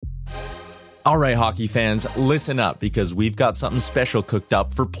All right, hockey fans, listen up because we've got something special cooked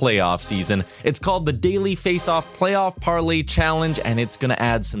up for playoff season. It's called the Daily Face-Off Playoff Parlay Challenge, and it's going to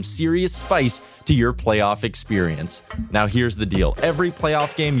add some serious spice to your playoff experience. Now, here's the deal. Every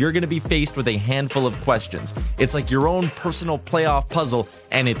playoff game, you're going to be faced with a handful of questions. It's like your own personal playoff puzzle,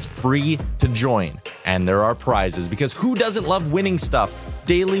 and it's free to join. And there are prizes, because who doesn't love winning stuff?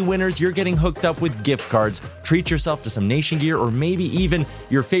 Daily winners, you're getting hooked up with gift cards. Treat yourself to some Nation gear or maybe even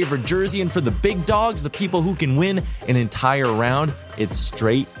your favorite jersey. And for the big dogs, the people who can win an entire round, it's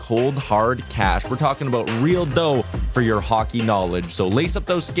straight, cold, hard cash. We're talking about real dough for your hockey knowledge. So lace up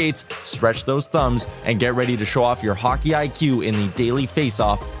those skates, stretch those thumbs, and get ready to show off your hockey IQ in the Daily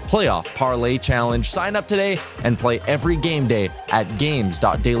Face-Off Playoff Parlay Challenge. Sign up today and play every game day at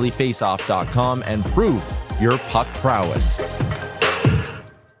games.dailyfaceoff.com and prove your puck prowess.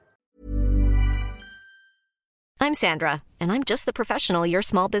 I'm Sandra, and I'm just the professional your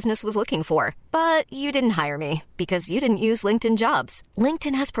small business was looking for. But you didn't hire me because you didn't use LinkedIn Jobs.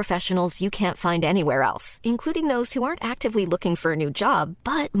 LinkedIn has professionals you can't find anywhere else, including those who aren't actively looking for a new job,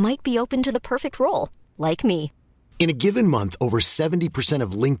 but might be open to the perfect role, like me. In a given month, over 70%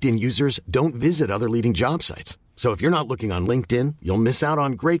 of LinkedIn users don't visit other leading job sites. So if you're not looking on LinkedIn, you'll miss out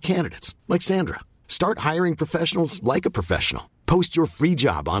on great candidates like Sandra. Start hiring professionals like a professional. Post your free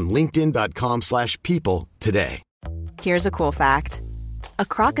job on linkedin.com/people today. Here's a cool fact. A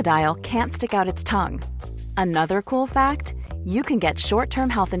crocodile can't stick out its tongue. Another cool fact, you can get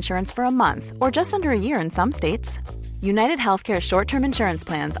short-term health insurance for a month or just under a year in some states. United Healthcare short-term insurance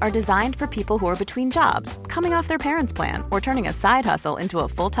plans are designed for people who are between jobs, coming off their parents' plan, or turning a side hustle into a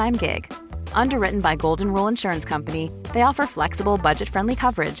full-time gig. Underwritten by Golden Rule Insurance Company, they offer flexible, budget-friendly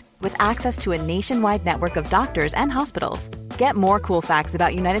coverage with access to a nationwide network of doctors and hospitals. Get more cool facts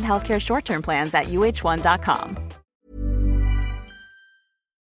about United Healthcare short-term plans at uh1.com.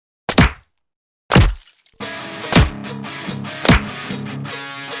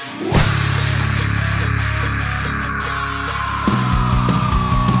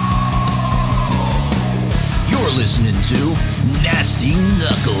 You're listening to Nasty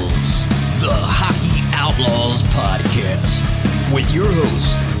Knuckles, the Hockey Outlaws podcast, with your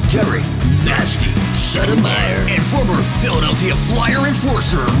hosts, Derek Nasty Sotomayor and former Philadelphia Flyer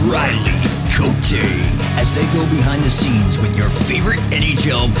enforcer Riley Cote, as they go behind the scenes with your favorite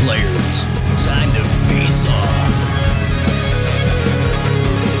NHL players. Time to face off.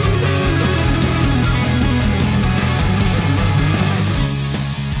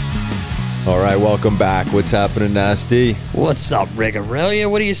 All right, welcome back. What's happening, Nasty? What's up, Rigarelia?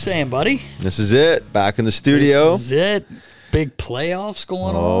 What are you saying, buddy? This is it. Back in the studio. This is it. Big playoffs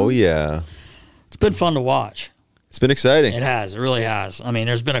going on. Oh, yeah. It's been fun to watch. It's been exciting. It has. It really has. I mean,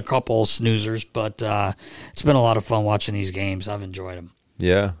 there's been a couple snoozers, but it's been a lot of fun watching these games. I've enjoyed them.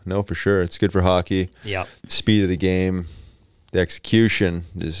 Yeah, no, for sure. It's good for hockey. Yep. Speed of the game. The execution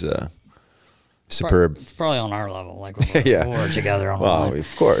is superb. It's probably on our level. Like we're together on the line.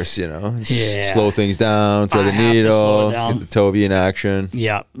 Of course, slow things down, thread the needle, get the Toby in action.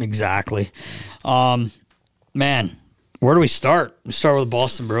 Yeah, exactly. Man, where do we start? We start with the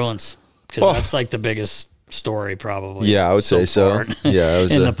Boston Bruins because that's like the biggest story probably. Yeah, I would say so. Yeah, it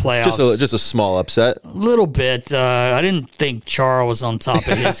was in the playoffs. Just a small upset. A little bit. I didn't think Chara was on top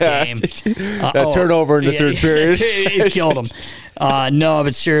of his game. That turnover in the third period. It killed him. No,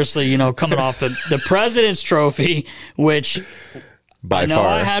 but seriously, coming off the President's Trophy, which by I know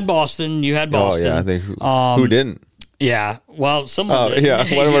far. I had Boston. You had Boston. Oh, yeah. I think who didn't? Yeah. Well, someone did.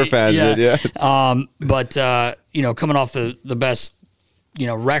 Yeah. One of our fans did, yeah. But, coming off the best,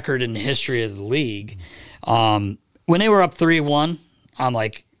 record in the history of the league, when they were up 3-1, I'm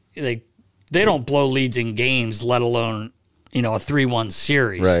like, they don't blow leads in games, let alone, a 3-1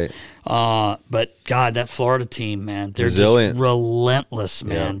 series. Right. But, God, that Florida team, man, they're resilient. Just relentless,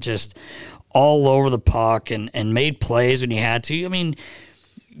 man. Yeah. Just all over the puck and made plays when you had to. I mean,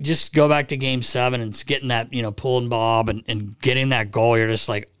 just go back to Game 7 and getting that, pulling Bob and getting that goal. You're just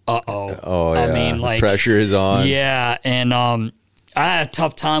like, uh-oh. Oh, yeah. I mean, like, pressure is on. Yeah, and I had a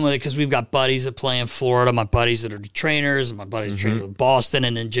tough time with it because we've got buddies that play in Florida, my buddies that are trainers, and my buddies that train with Boston,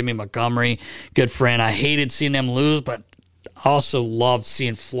 and then Jimmy Montgomery, good friend. I hated seeing them lose, but I also loved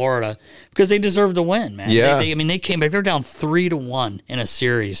seeing Florida because they deserve to win, man. Yeah. They came back. They're down 3-1 in a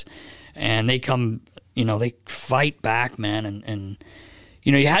series, and they come, they fight back, man, and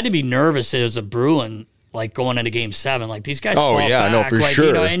you had to be nervous as a Bruin, like going into Game 7. Like these guys fought back. No, for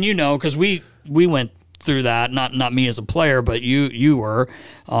sure. And because we went through that, not me as a player, but you were,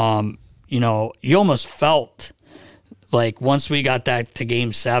 you almost felt like once we got that to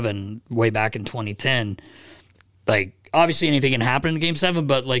Game 7 way back in 2010, like obviously anything can happen in Game 7,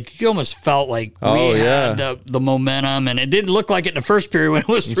 but like you almost felt like we had the momentum, and it didn't look like it in the first period when it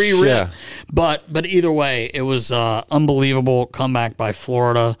was 3-rip. Yeah. But either way, it was unbelievable comeback by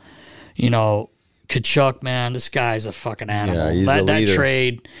Florida. Tkachuk, man, this guy's a fucking animal. Yeah, he's a that leader.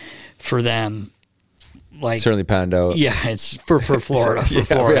 Trade for them, like certainly panned out. Yeah, it's for Florida. For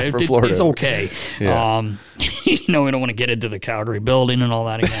Florida. Yeah, for Florida. It's okay. Yeah. We don't want to get into the Calgary building and all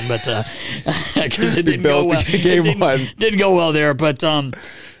that again, but because it didn't go well. Didn't go well there. But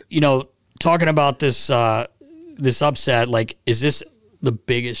talking about this upset, like, is this the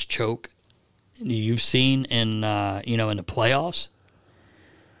biggest choke you've seen in in the playoffs?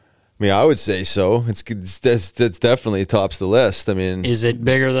 I mean, I would say so. That's definitely tops the list. I mean, is it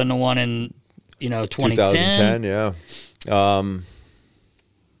bigger than the one in 2010? 2010, yeah.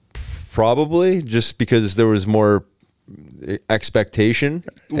 Probably just because there was more expectation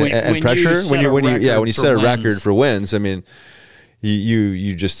and pressure when you set a record for wins. I mean,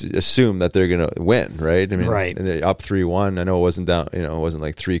 you just assume that they're gonna win, right? I mean, right. And they up 3-1. I know it wasn't down. It wasn't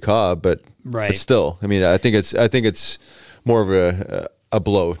like 3 Cobb, but still, I mean, I think it's more of a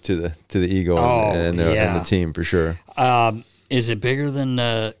blow to the ego and the team for sure. Is it bigger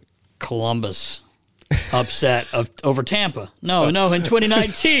than Columbus upset over Tampa? No, in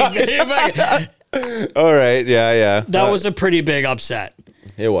 2019. All right, yeah. That was a pretty big upset.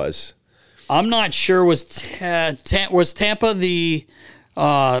 It was. I'm not sure. Was Tampa the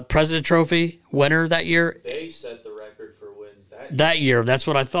President Trophy winner that year? They set the record for wins that year. That's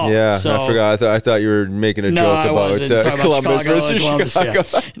what I thought. Yeah, I forgot. I thought you were making a joke about Columbus versus Chicago.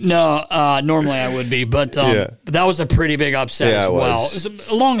 Yeah. No, normally I would be, but that was a pretty big upset as well. It was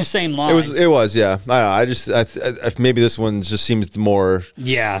along the same lines. It was. Yeah. I maybe this one just seems more.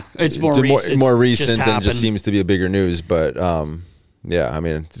 Yeah, it's more recent and just seems to be a bigger news. But I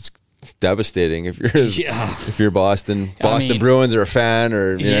mean, it's devastating if you're Boston Bruins or a fan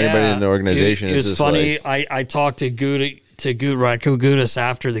or anybody in the organization. It was funny. I talked to Radko Gudas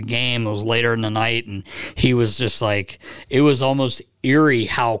after the game. It was later in the night, and he was just like, it was almost eerie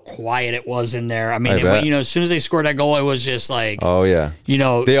how quiet it was in there. I mean, as soon as they scored that goal, it was just like, oh yeah,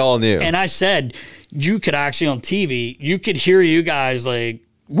 they all knew. And I said, you could actually on TV, you could hear you guys like,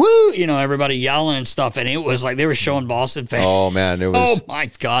 woo, everybody yelling and stuff, and it was like they were showing Boston fans. Oh man, it was. Oh my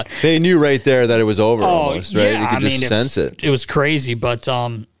God, they knew right there that it was over almost, right? Yeah, you could just sense it. It was crazy, but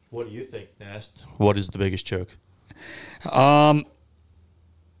what do you think, Nast? What is the biggest choke? I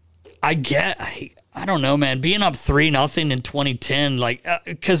don't know, man. Being up 3-0 in 2010, like,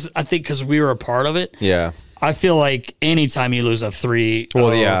 because we were a part of it. Yeah. I feel like anytime you lose a 3,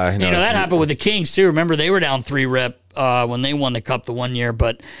 I know. That happened with the Kings too. Remember, they were down 3-rip when they won the Cup the one year.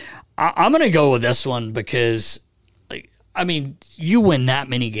 But I'm going to go with this one because, you win that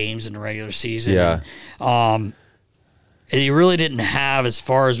many games in the regular season. Yeah. And they really didn't have, as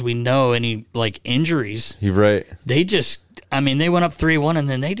far as we know, any injuries. You're right. They just, they went up 3-1 and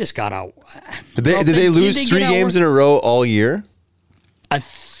then they just got out. Did they lose 3 games in a row all year? I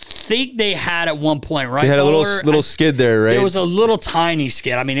think they had at one point, right? They had a little skid there, right? There was a little tiny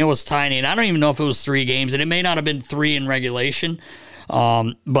skid. It was tiny, and I don't even know if it was 3 games, and it may not have been 3 in regulation.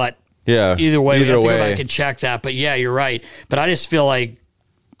 But yeah, either way, we have to go back and check that. But yeah, you're right. But I just feel like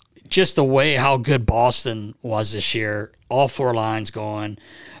just the way how good Boston was this year, all 4 lines going.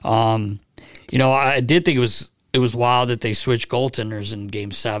 I did think it was wild that they switched goaltenders in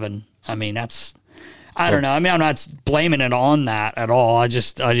Game 7. I don't know. I'm not blaming it on that at all. I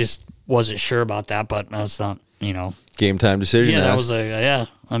just wasn't sure about that, but that's not, game time decision. Yeah, that was I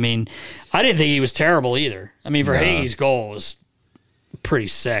didn't think he was terrible either. Verhaeghe's goal was pretty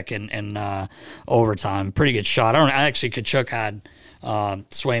sick and overtime, pretty good shot. Tkachuk had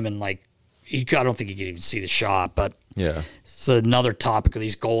Swayman I don't think he could even see the shot, but yeah. It's another topic of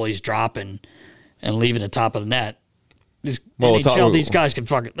these goalies dropping and leaving the top of the net. NHL, these guys can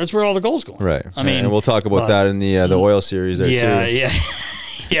fucking. That's where all the goals go. Right. And we'll talk about that in the oil series there too.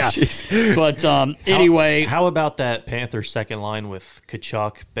 Yeah. But anyway, how about that Panthers second line with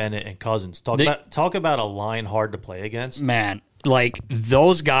Tkachuk, Bennett, and Cousins? Talk about a line hard to play against. Man,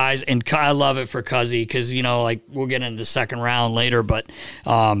 those guys, and I love it for Cuzzy because we'll get into the second round later, but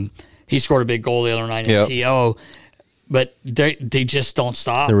he scored a big goal the other night in TO. But they just don't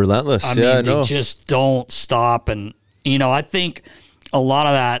stop. They're relentless. They just don't stop. And, I think a lot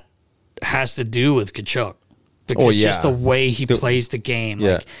of that has to do with Tkachuk. Because just the way he plays the game.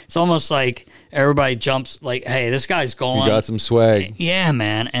 It's almost like everybody jumps hey, this guy's going. You got some swag. Yeah,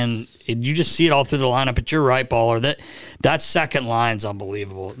 man. And you just see it all through the lineup. But you're right, Baller. That second line's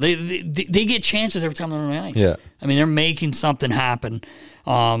unbelievable. They get chances every time they're on the ice. Yeah. They're making something happen.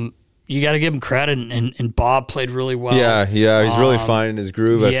 you got to give him credit, and Bob played really well. Yeah, he's really finding his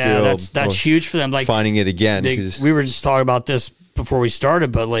groove. I feel that's huge for them. Like finding it again. We were just talking about this before we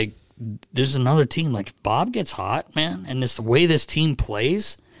started, but like, there's another team. Like if Bob gets hot, man, and the way this team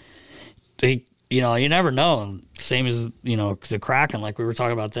plays, you never know. Same as the Kraken, like we were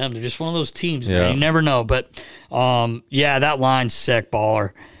talking about them. They're just one of those teams, man. You never know. But that line's sick,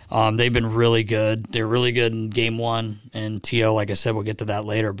 baller. They've been really good. They're really good in game 1. And T.O., like I said, we'll get to that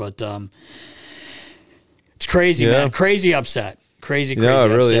later. But it's crazy, man. Crazy upset. Crazy yeah, it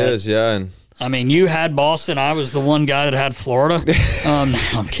really upset. is, yeah. And I mean, you had Boston. I was the one guy that had Florida. No,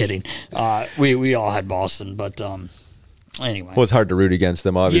 I'm kidding. We all had Boston, but anyway. Well, it's hard to root against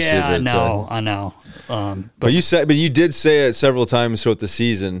them, obviously. Yeah, I know. But you did say it several times throughout the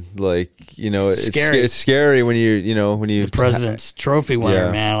season. Like, it's scary when you the President's Trophy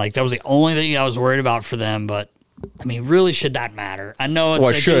winner, man. Like that was the only thing I was worried about for them. But I mean, really, should that matter? I know it's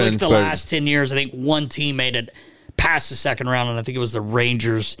like you look at the last 10 years. I think one team made it past the second round, and I think it was the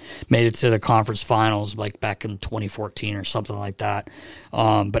Rangers made it to the conference finals, like back in 2014 or something like that.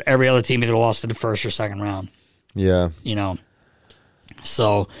 But every other team either lost in the first or second round. Yeah,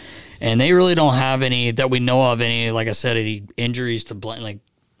 So, and they really don't have any that we know of. Any, like I said, any injuries to blame. Like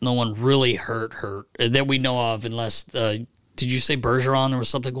no one really hurt that we know of, unless. Did you say Bergeron? There was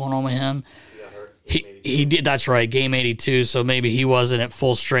something going on with him. He did. That's right. Game 82. So maybe he wasn't at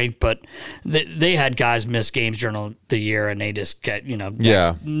full strength, but they had guys miss games during the year, and they just get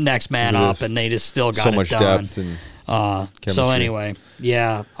next man up, and they just still got so it much done. Depth and So anyway,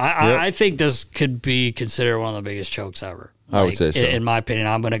 I think this could be considered one of the biggest chokes ever. I would say so. In my opinion,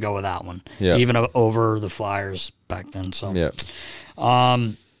 I'm going to go with that one. Yeah. Even over the Flyers back then. So yeah.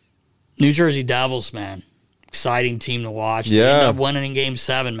 New Jersey Devils, man. Exciting team to watch. They end up winning in Game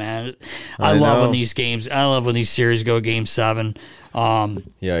 7, man. I love when these series go Game 7.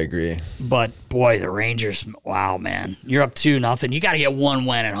 Yeah, I agree. But boy, the Rangers, wow, man. You're up 2-0. You got to get one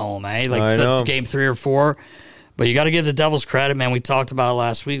win at home, eh? Like Game 3 or 4. But you got to give the Devils credit, man. We talked about it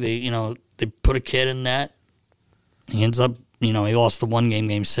last week. They put a kid in net. He ends up, he lost the one game,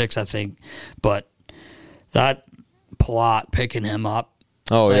 Game 6, I think. But that plot picking him up.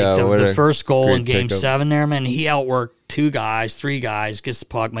 Oh, the first goal in Game 7 there, man, he outworked 2 guys, 3 guys, gets the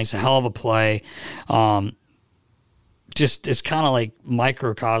puck, makes a hell of a play. Just it's kind of like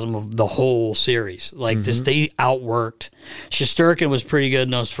microcosm of the whole series. Like just they outworked. Shesterkin was pretty good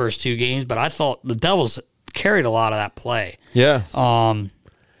in those first 2 games, but I thought the Devils carried a lot of that play. Yeah.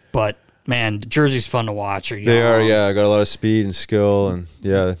 But man, Jersey's fun to watch. They are, yeah. Got a lot of speed and skill, and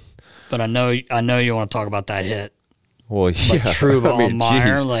yeah. But I know you want to talk about that hit. Well, yeah. Like Trouba on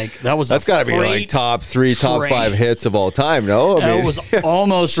Meyer, that's got to be like top 3, top 5 hits of all time. No, it was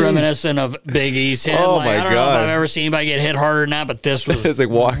almost reminiscent of Big E's hit. Oh my God! I don't know if I've ever seen anybody get hit harder than that, but this was it's like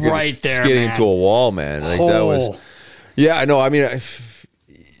walking right there, skating into a wall, man. Like that was. Yeah, I know. I mean,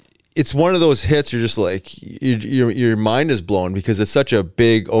 it's one of those hits. You're just like your mind is blown because it's such a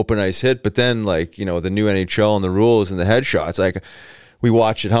big open ice hit. But then, the new NHL and the rules and the headshots, like. We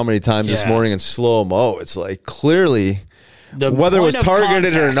watched it how many times this morning in slow-mo. It's like clearly, whether it was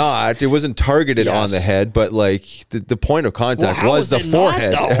targeted or not, it wasn't targeted on the head, but like the point of contact was the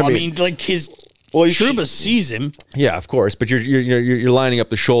forehead. Not, I mean, like his Trouba sees him. Yeah, of course, but you're lining up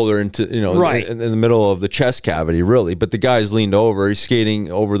the shoulder into right in the middle of the chest cavity, really. But the guy's leaned over, he's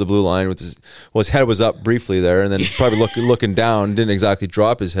skating over the blue line with his head was up briefly there, and then probably looking down, didn't exactly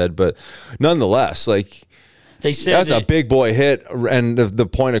drop his head, but nonetheless, like. They said that's a big boy hit, and the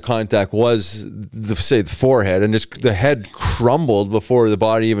point of contact was the forehead, and just the head crumbled before the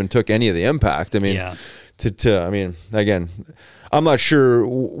body even took any of the impact. I mean, again, I'm not sure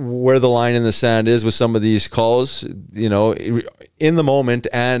where the line in the sand is with some of these calls, in the moment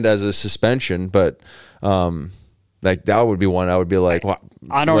and as a suspension, but like that would be one I would be like, wow.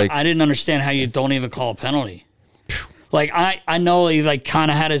 I didn't understand how you don't even call a penalty. Like I know he kind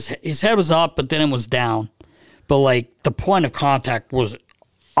of had his head was up, but then it was down. But, the point of contact was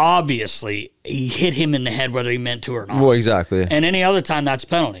obviously he hit him in the head whether he meant to or not. Well, exactly. And any other time, that's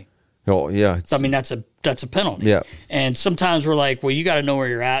penalty. Oh, yeah. That's a penalty. Yeah. And sometimes we're like, well, you got to know where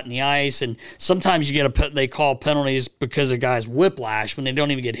you're at in the ice. And sometimes they call penalties because a guy's whiplash when they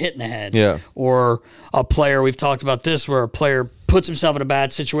don't even get hit in the head. Yeah. Or a player, we've talked about this, where a player puts himself in a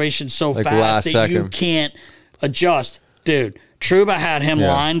bad situation so fast that you can't adjust. Dude, Trouba had him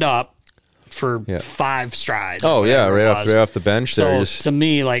lined up for 5 strides. Oh, yeah, right off the bench there. So, to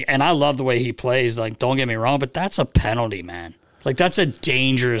me, and I love the way he plays, don't get me wrong, but that's a penalty, man. That's a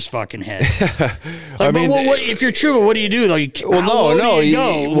dangerous fucking hit. I mean, if you're Trouba, what do you do? No.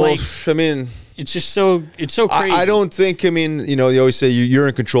 It's just so crazy. I don't think. I mean, they always say you're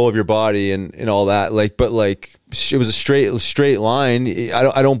in control of your body and all that. But it was a straight line.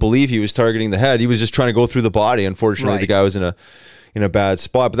 I don't believe he was targeting the head. He was just trying to go through the body. Unfortunately, the guy was in a bad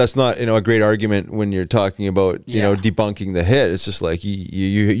spot. But that's not a great argument when you're talking about debunking the hit. It's just like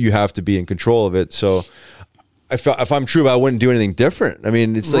you have to be in control of it. So. If I'm true, I wouldn't do anything different. I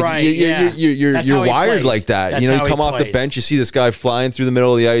mean, it's like you're wired like that. That's you come off the bench, you see this guy flying through the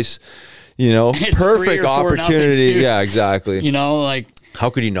middle of the ice. Perfect opportunity. Yeah, exactly. How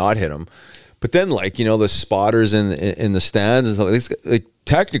could you not hit him? But then, the spotters in the stands and stuff. Like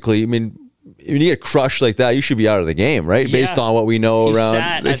technically, I mean, when you get crushed like that, you should be out of the game, right? Yeah. Based on what we know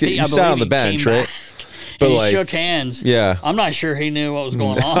around. He sat on the bench, right? But he shook hands. Yeah. I'm not sure he knew what was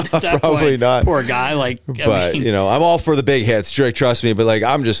going on at that probably point. not. Poor guy. I'm all for the big hits, trust me. But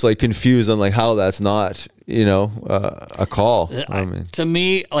I'm just confused on how that's not a call. To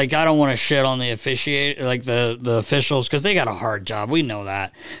me, I don't want to shit on the the officials because they got a hard job. We know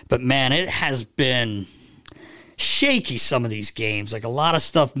that. But man, it has been shaky some of these games. A lot of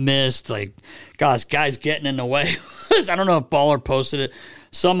stuff missed. Guys getting in the way. I don't know if Baller posted it.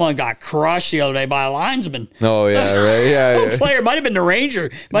 Someone got crushed the other day by a linesman. Oh, yeah, right. Yeah. Player might have been the Ranger.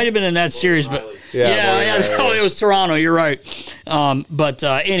 Might have been in that series. But it was Toronto. You're right.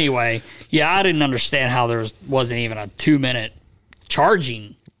 Anyway, I didn't understand how there wasn't even a 2-minute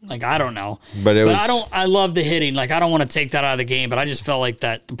charging. I don't know. I love the hitting. I don't want to take that out of the game, but I just felt like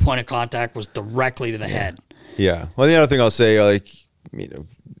that the point of contact was directly to the head. Yeah. Well, the other thing I'll say,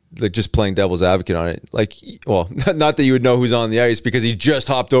 just playing devil's advocate on it, not that you would know who's on the ice because he just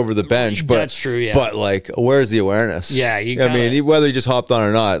hopped over the bench. But that's true, yeah. But where's the awareness? Yeah, whether he just hopped on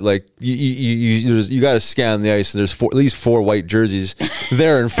or not, you got to scan the ice. And there's at least 4 white jerseys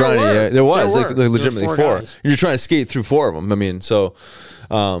there in front of you. There was legitimately 4. You're trying to skate through 4 of them. I mean, so.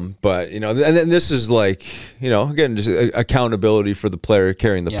 But and then this is again just accountability for the player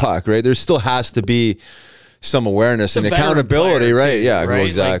carrying the puck, right? There still has to be some awareness and accountability, right? Too, yeah, right?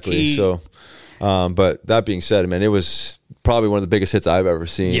 exactly. But that being said, man, it was probably one of the biggest hits I've ever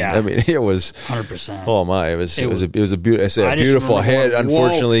seen. Yeah. I mean, it was 100%. Oh my, it was a beautiful hit.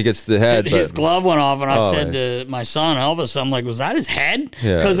 Unfortunately, he gets the head. His glove went off, and I said to my son Elvis, I'm like, was that his head?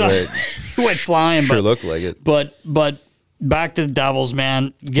 Yeah, because he went flying. Sure looked like it. But back to the Devils,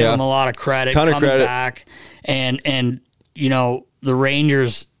 man. Give them a lot of credit. Ton of credit. Back, and the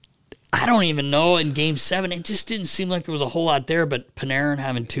Rangers. I don't even know in Game 7. It just didn't seem like there was a whole lot there, but Panarin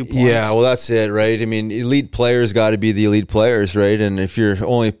having 2 points. Yeah, well, that's it, right? I mean, elite players got to be the elite players, right? And if you're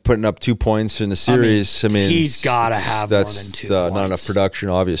only putting up 2 points in a series, he's got to have more than 2 points. Not enough production,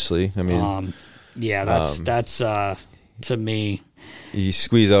 obviously. I mean, that's to me. You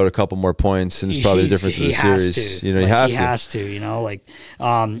squeeze out a couple more points, and it's probably the difference in the series. He has to.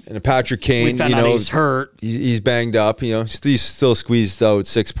 And Patrick Kane, we found out he's hurt. He's banged up. He's still squeezed out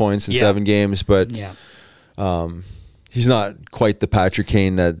 6 points in 7 games, but he's not quite the Patrick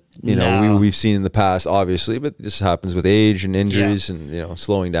Kane that we've seen in the past, obviously. But this happens with age and injuries, and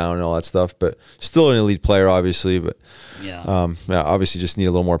slowing down and all that stuff. But still an elite player, obviously. But obviously, just need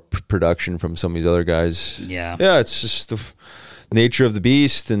a little more production from some of these other guys. It's just the nature of the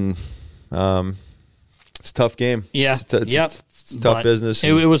beast, and it's a tough game. It's tough business.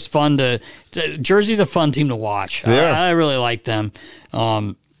 It was fun Jersey's a fun team to watch. I really like them.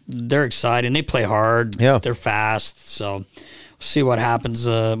 They're exciting. They play hard. They're fast. So we'll see what happens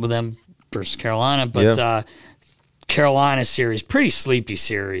with them versus Carolina. But Carolina series, pretty sleepy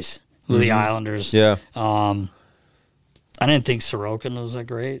series with the Islanders. I didn't think Sorokin was that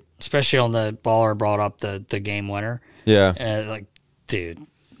great, especially on the Baller brought up the game winner. Dude,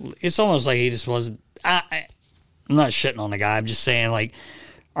 it's almost like he just wasn't. I'm not shitting on the guy. I'm just saying,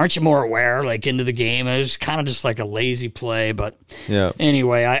 aren't you more aware, into the game? It was kind of just like a lazy play. But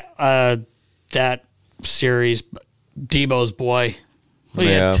anyway, that series, Debo's boy. What do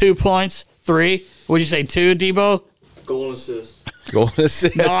you have, 2 points? 3? What'd you say, 2, Debo? Goal and assist.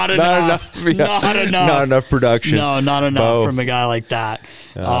 Not enough. Not enough. Not enough production. No, not enough from a guy like that.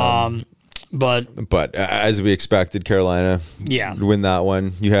 But as we expected, Carolina win that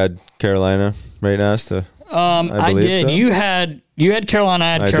one. You had Carolina, right, Nasta? I did. So? You had Carolina. I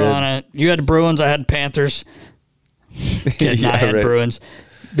had Carolina. You had the Bruins. I had Panthers. I had Bruins.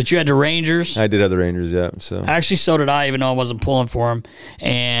 But you had the Rangers. I did have the Rangers, yeah. So actually, so did I, even though I wasn't pulling for them.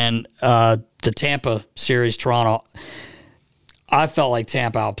 And the Tampa series, Toronto, I felt like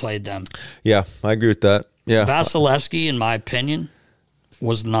Tampa outplayed them. Yeah, I agree with that. Yeah, Vasilevsky, in my opinion,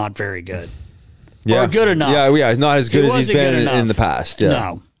 was not very good. Or good enough. Yeah, not as good as he's been in the past. Yeah.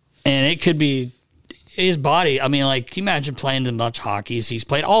 No. And it could be his body, I mean, like, can you imagine playing as much hockey as he's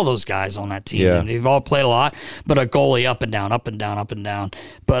played? All those guys on that team. Yeah. And they've all played a lot, but a goalie up and down, up and down, up and down.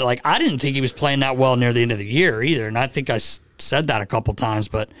 But, like, I didn't think he was playing that well near the end of the year either. And I think I said that a couple times,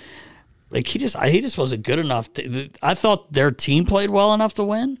 but, like, he just wasn't good enough. I thought their team played well enough to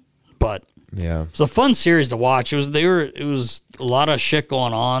win, but Yeah. it was a fun series to watch. It was a lot of shit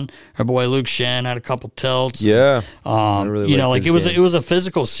going on. Our boy Luke Shen had a couple tilts. Yeah. Really like it was a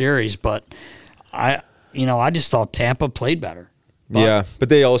physical series, but I just thought Tampa played better. But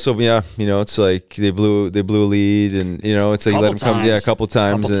they also, it's like they blew a lead, and it's like you let them come, a couple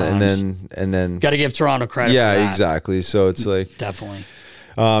times, and then got to give Toronto credit. Yeah, for that. Exactly. So it's like definitely.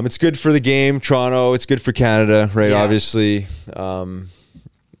 It's good for the game, Toronto. It's good for Canada, right? Yeah. Obviously.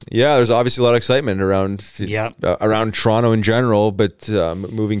 There's obviously a lot of excitement around Toronto in general, but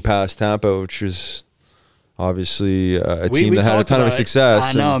moving past Tampa, which is obviously a team that had a ton of success.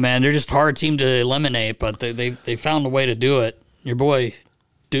 I know, man. They're just a hard team to eliminate, but they found a way to do it. Your boy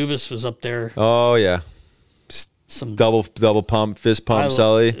Dubas was up there. Oh yeah, some double pump, fist pump,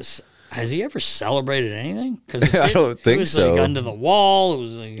 Sully. Has he ever celebrated anything? Because I don't think it was so. Like under the wall, it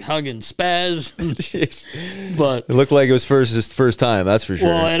was like hugging Spez. But it looked like it was his first time. That's for sure.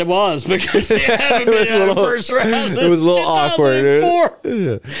 Well, and it was because they haven't been in the first round. It was a little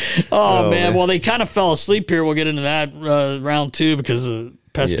awkward. Oh man! Well, they kind of fell asleep here. We'll get into that round two because the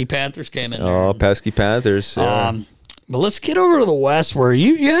pesky Panthers came in. Oh, pesky Panthers! Yeah. But let's get over to the West, where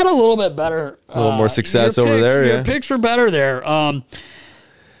you had a little bit better, a little more success over there. Your picks were better there.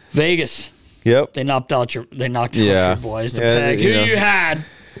 Vegas. Yep. They knocked out your boys. The Peg. Who you had?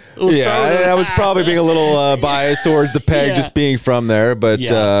 I was probably being a little biased towards the Peg, just being from there. But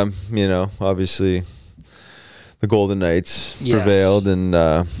obviously, the Golden Knights prevailed, and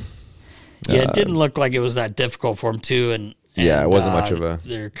it didn't look like it was that difficult for them too. And it wasn't much of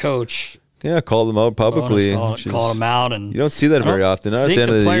their coach. Yeah, called them out publicly. Called them out, and you don't see that very often. I think at the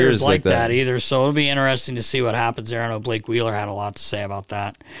end of the years like that either. So it'll be interesting to see what happens there. I know Blake Wheeler had a lot to say about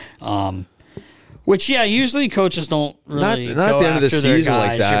that. Which usually coaches don't really not at the end of the season guys.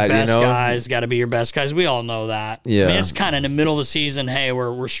 like that. Your best guys got to be your best guys. We all know that. Yeah, I mean, it's kind of in the middle of the season. Hey,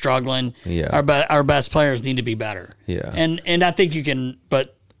 we're struggling. Yeah, our best players need to be better. Yeah, and I think you can,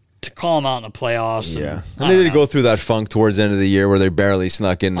 but to call them out in the playoffs. Yeah, and they did go through that funk towards the end of the year where they barely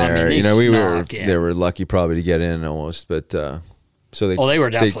snuck in there. They were lucky probably to get in almost, but so they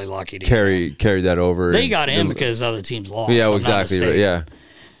were definitely lucky to carried that over. They got in because other teams lost. Yeah, exactly. Right, yeah,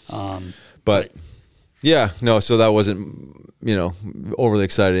 but so that wasn't overly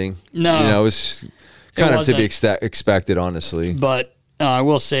exciting. No, it was kind of to be expected, honestly. But I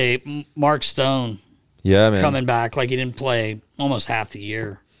will say, Mark Stone, coming back like he didn't play almost half the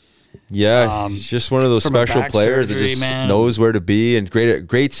year. Yeah, he's just one of those special players that just knows where to be, and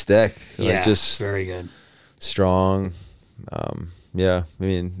great stick. Just very good, strong. I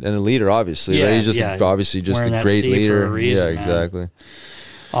mean, and a leader, obviously. Right? He's obviously just a great leader. Reason, exactly.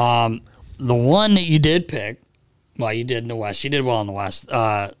 The one that you did pick, well, you did in the West. You did well in the West. 3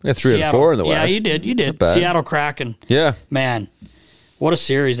 and 4 in the West. Yeah, you did. Seattle Kraken. Yeah, man. What a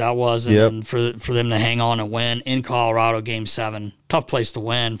series that was, and then for them to hang on and win in Colorado, Game 7. Tough place to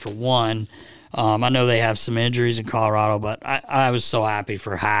win for one. I know they have some injuries in Colorado, but I was so happy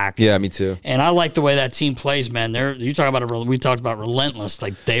for Hack. Yeah, me too. And I like the way that team plays, man. We talked about relentless.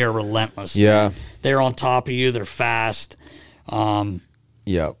 Like, they are relentless. Yeah, man. They're on top of you. They're fast.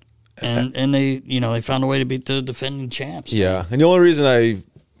 Yeah, and they found a way to beat the defending champs. Yeah, man. and the only reason I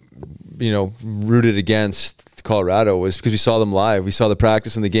rooted against Colorado was because we saw them live. We saw the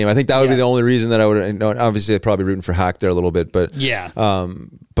practice in the game. I think that would be the only reason that I would. Obviously, I'd probably rooting for Hack there a little bit, but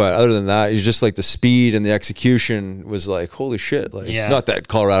But other than that, it's just like the speed and the execution was like, holy shit! Like, not that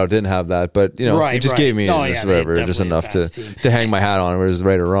Colorado didn't have that, but it just gave me just enough to hang my hat on, whether it's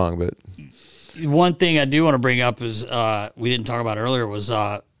right or wrong. But one thing I do want to bring up is we didn't talk about earlier was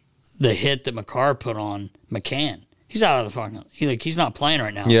the hit that McCarr put on McCann. He's out of the fucking. He's not playing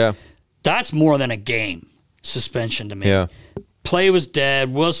right now. Yeah, that's more than a game suspension to me. Yeah, play was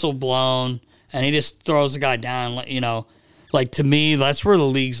dead, whistle blown, and he just throws the guy down. Like, to me, that's where the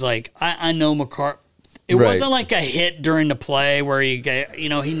league's like, I know McCarr. It wasn't like a hit during the play where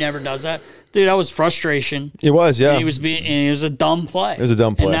he never does that. Dude, that was frustration. It was, yeah. And it was a dumb play. It was a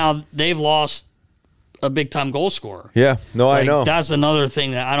dumb play. And now they've lost a big-time goal scorer. Yeah, no, I know. That's another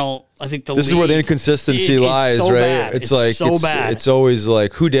thing that I think the This league, is where the inconsistency lies, so right? Bad. It's like, so bad. It's always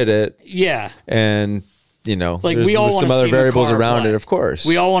like, who did it? Yeah. And, like, there's we all some other variables McCarr around play. it, of course.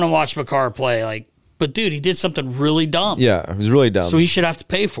 We all want to watch McCarr play, but dude, he did something really dumb. Yeah, it was really dumb. So he should have to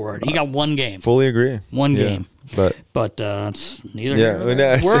pay for it. He got one game. Fully agree. One game. But it's neither.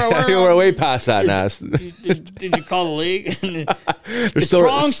 Yeah, we're way past that, Nast. Did you call the league? They're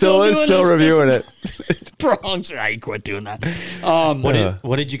still reviewing it. Bronx, I quit doing that.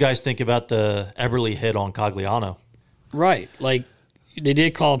 What did you guys think about the Eberle hit on Cogliano? Right, like they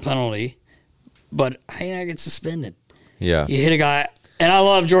did call a penalty, but I get suspended. Yeah, you hit a guy. And I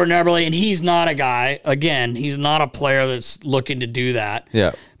love Jordan Eberle, and he's not a guy, again, he's not a player that's looking to do that.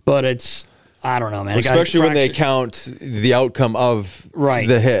 Yeah. But I don't know, man. Especially when they count the outcome of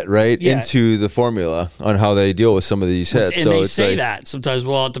the hit, right, into the formula on how they deal with some of these hits. And they say that sometimes,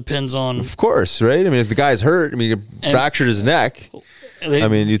 well, it depends on. Of course, right? I mean, if the guy's hurt, he fractured his neck.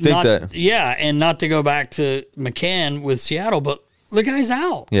 You think that. Yeah, and not to go back to McCann with Seattle, but the guy's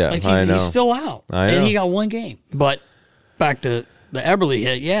out. Yeah, I know. He's still out. I know. And he got one game. But back to the Eberle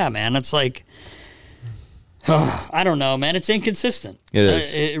hit, yeah, man, it's like, I don't know, man. It's inconsistent. It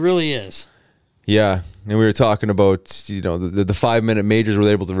is. It really is. Yeah, and we were talking about the 5-minute majors were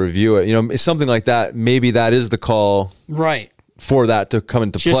able to review it. Something like that. Maybe that is the call, right, for that to come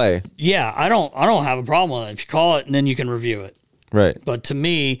into play. Yeah, I don't have a problem with it if you call it and then you can review it. Right. But to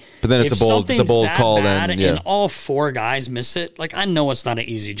me, then it's a bold call. Then and all 4 guys miss it. Like, I know it's not an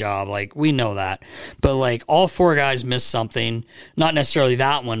easy job. Like, we know that. But like, all 4 guys miss something. Not necessarily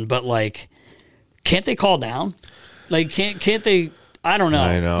that one, but like, can't they call down? Like, can't they? I don't know.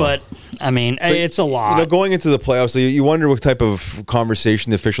 I know. But it's a lot. Going into the playoffs, you wonder what type of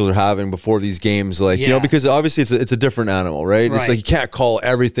conversation the officials are having before these games. Like, because obviously it's a different animal, right? It's like you can't call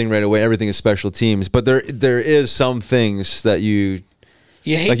everything right away. Everything is special teams, but there is some things that you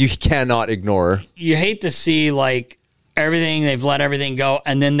cannot ignore. You hate to see like they've let everything go,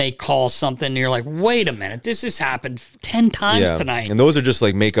 and then they call something, and you're like, wait a minute, this has happened 10 times tonight. And those are just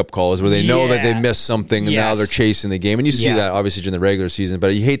like makeup calls where they know that they missed something, and now they're chasing the game. And you see that obviously during the regular season,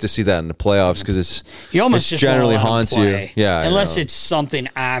 but you hate to see that in the playoffs because it's just generally haunts you. Yeah, unless it's something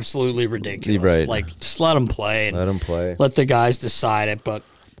absolutely ridiculous. Right. Like, just let them play. Let them play. Let the guys decide it. But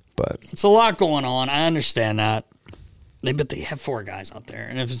it's a lot going on. I understand that. But they have 4 guys out there,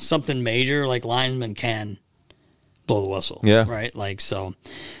 and if it's something major, like linesmen can blow the whistle. Yeah. Right? Like, so.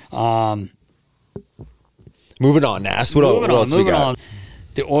 Moving on, Nas. What else we got?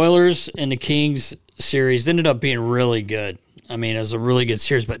 The Oilers and the Kings series ended up being really good. I mean, it was a really good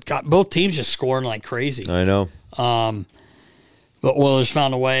series, but both teams just scoring like crazy. I know. The Oilers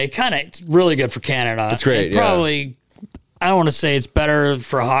found a way. It's really good for Canada. It's great, probably, I don't want to say it's better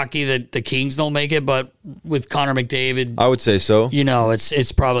for hockey that the Kings don't make it, but with Connor McDavid, I would say so.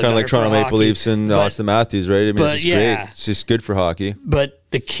 It's probably kind of like Toronto Maple Leafs and Austin Matthews, right? I mean, it's just great. It's just good for hockey. But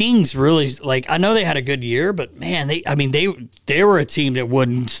the Kings really, I know they had a good year, but man, they were a team that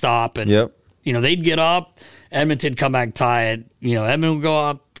wouldn't stop, and they'd get up, Edmonton come back, tie it. Edmonton would go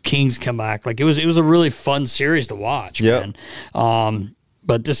up, Kings come back. Like, it was a really fun series to watch, man.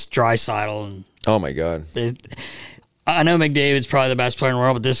 But this Draisaitl and oh my god. I know McDavid's probably the best player in the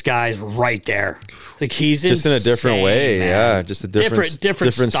world, but this guy's right there. Like, he's just in a different way, man. Just a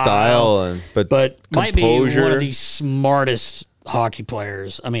different style, but might be one of the smartest hockey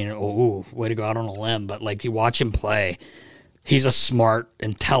players. I mean, way to go out on a limb, but like, you watch him play, he's a smart,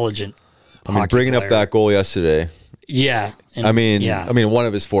 intelligent hockey bringing player. Up that goal yesterday. Yeah. And, I mean, one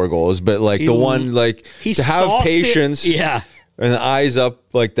of his 4 goals, but like the one, like, to have patience, and the eyes up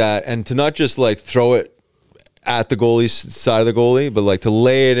like that, and to not just like throw it at the goalie's side of the goalie, but like to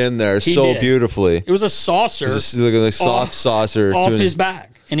lay it in there beautifully. It was a saucer. It was a soft saucer off his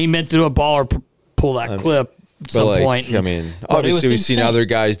back, and he meant to do a ball or pull that clip at some point. I mean, obviously we've seen other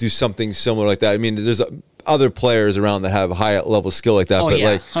guys do something similar like that. I mean, there's other players around that have high level skill like that.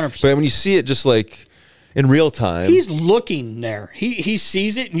 100%. But when you see it just like in real time, he's looking there. He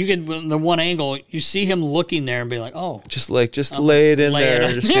sees it, and you get the one angle. You see him looking there and be like, "Oh, just lay it in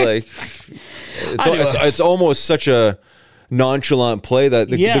there." Just like it's almost such a nonchalant play that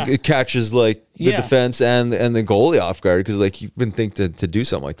it catches like the defense and the goalie off guard, because like you wouldn't think to do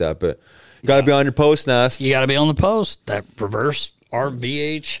something like that, but you got to be on your post, Nast. You got to be on the post. That reverse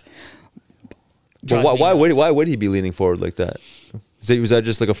RVH. Well, why would he be leaning forward like that? Was that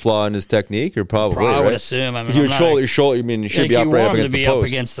just like a flaw in his technique, or probably? I would assume. I mean, your shoulder. I mean, you should be up right up against the post. Up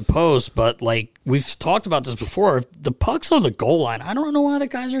against the post, but like we've talked about this before, if the puck's on the goal line, I don't know why the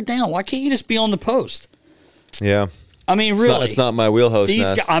guys are down. Why can't you just be on the post? Yeah. I mean, really, it's not my wheelhouse.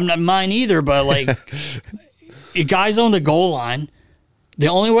 I'm not mine either. But like, a guy's on the goal line. The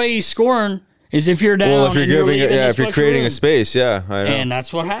only way he's scoring is if you're down. Well, if you're creating a space, I know. And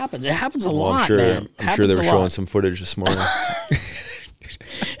that's what happens. It happens a lot, man. I'm sure they were showing some footage this morning.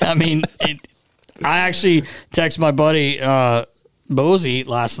 I mean, I actually texted my buddy Bozy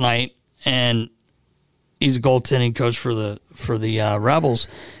last night, and he's a goaltending coach for the Rebels,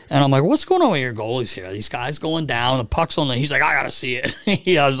 and I'm like, what's going on with your goalies here? These guys going down, the puck's on the. He's like, I gotta see it.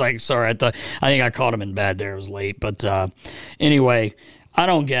 I was like, sorry, I think I caught him in bed there. It was late, but anyway, I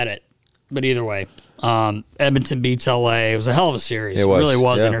don't get it. But either way, Edmonton beats LA. It was a hell of a series. It really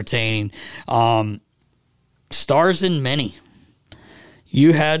was entertaining. Stars in many.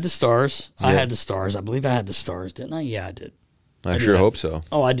 You had the Stars. Yeah. I had the Stars. I believe I had the Stars, didn't I? Yeah, I did. I sure hope so.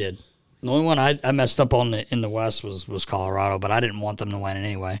 Oh, I did. The only one I messed up on in the West was Colorado, but I didn't want them to win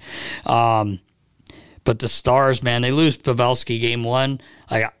anyway. But the Stars, man, they lose Pavelski game 1.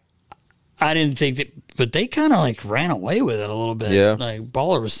 I didn't think that, but they kind of like ran away with it a little bit. Yeah. Like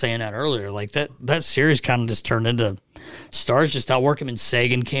Baller was saying that earlier. Like that series kind of just turned into Stars just outwork him, and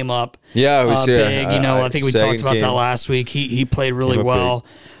Sagan came up. Yeah, it was big. I think we talked about that last week. He played really well.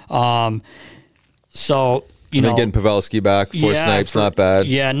 So. Getting Pavelski back, 4 snipes, not bad.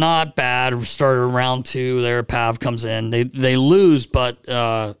 Yeah, not bad. Started round 2 there. Pav comes in. They lose, but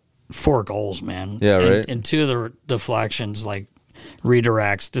 4 goals, man. Yeah, right. And 2 of the deflections, like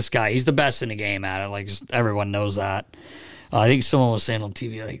redirects. This guy, he's the best in the game at it. Like everyone knows that. I think someone was saying on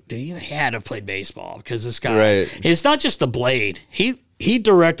TV, like, he had to have played baseball because this guy. Right. It's not just the blade. He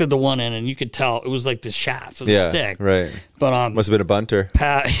directed the one in, and you could tell it was like the shaft of the stick. Right. But must have been a bunter.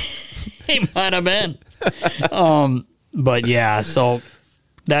 He might have been. But yeah, so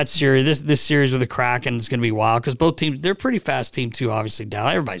that series, this series with the Kraken is going to be wild because both teams, they're a pretty fast team too. Obviously, down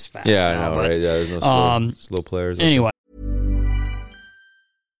everybody's fast. Yeah, now, I know, right? Yeah, there's no slow players. Anyway,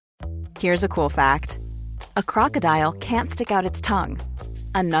 Here's a cool fact: a crocodile can't stick out its tongue.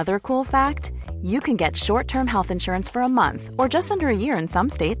 Another cool fact: you can get short-term health insurance for a month or just under a year in some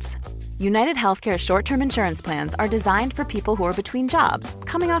states. United Healthcare short-term insurance plans are designed for people who are between jobs,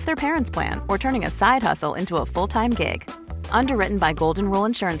 coming off their parents' plan, or turning a side hustle into a full-time gig. Underwritten by Golden Rule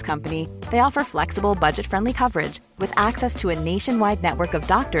Insurance Company, they offer flexible, budget-friendly coverage with access to a nationwide network of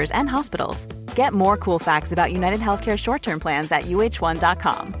doctors and hospitals. Get more cool facts about United Healthcare short-term plans at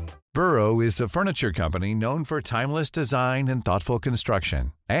uh1.com. Burrow is a furniture company known for timeless design and thoughtful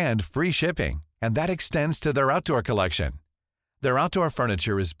construction, and free shipping, and that extends to their outdoor collection. Their outdoor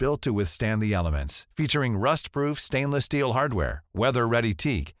furniture is built to withstand the elements, featuring rust-proof stainless steel hardware, weather-ready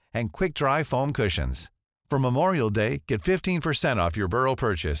teak, and quick-dry foam cushions. For Memorial Day, get 15% off your Burrow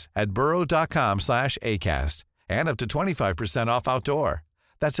purchase at burrow.com/acast, and up to 25% off outdoor.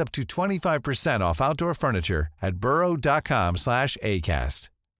 That's up to 25% off outdoor furniture at burrow.com/acast.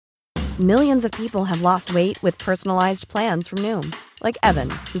 Millions of people have lost weight with personalized plans from Noom, like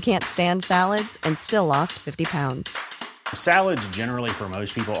Evan, who can't stand salads and still lost 50 pounds. Salads generally for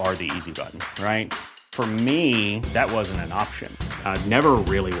most people are the easy button, right? For me, that wasn't an option. I never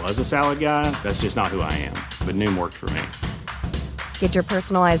really was a salad guy. That's just not who I am. But Noom worked for me. Get your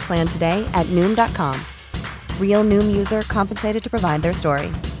personalized plan today at Noom.com. Real Noom user compensated to provide their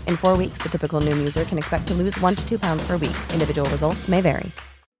story. In 4 weeks, the typical Noom user can expect to lose 1 to 2 pounds per week. Individual results may vary.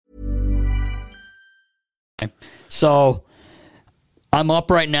 So I'm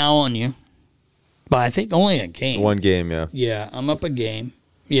up right now on you. But I think only a game. 1 game, yeah. Yeah, I'm up a game.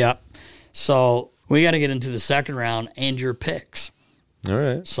 Yeah. So we got to get into the second round and your picks. All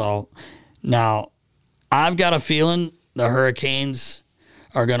right. So now I've got a feeling the Hurricanes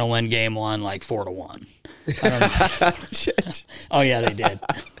are going to win game 1 like 4-1. I don't know. Shit. Oh, yeah, they did.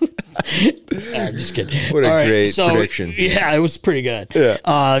 I'm just kidding. What a great prediction. Yeah, it was pretty good.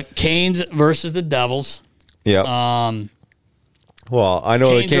 Yeah. Canes versus the Devils. Yeah. Well, I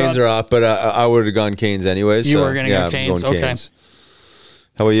know the Canes are up, but I would have gone Canes anyway. You were going to go Canes? Okay. Canes.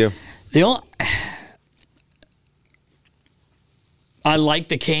 How about you? I like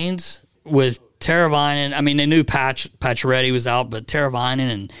the Canes with Teravainen. I mean, they knew Pacioretty was out, but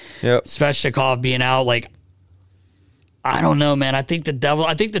Teravainen and Svechnikov being out, like, I don't know, man. I think the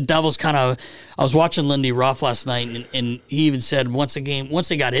Devils kind of. I was watching Lindy Ruff last night, and he even said once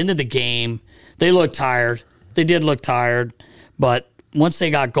they got into the game, they looked tired. They did look tired. But once they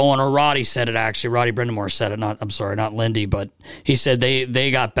got going, or Roddy said it actually, Roddy Brindamore said it, not Lindy, but he said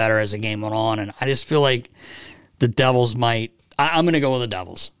they got better as the game went on. And I just feel like the Devils might, I'm going to go with the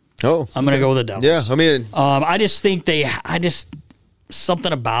Devils. Oh. I'm going to go with the Devils. Yeah, I mean. I just think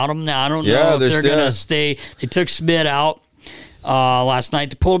something about them now. I don't know if they're going to stay. They took Smith out last night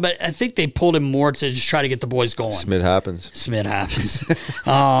to pull him, but I think they pulled him more to just try to get the boys going. Smith happens.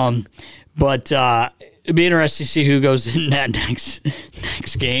 But it'd be interesting to see who goes in that next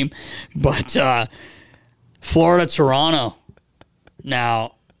game. But Florida, Toronto.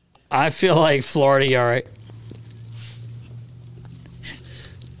 Now, I feel like Florida, all right.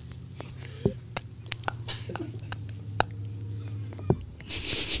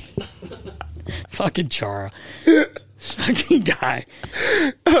 Fucking Chara. Fucking guy.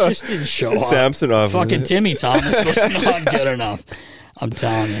 Just didn't show up. Samsonov. Fucking Timmy Thomas was not good enough. I'm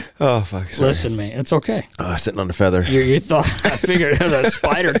telling you. Oh, fuck. Sorry. Listen, man, it's okay. Sitting on the feather. You thought, I figured there was a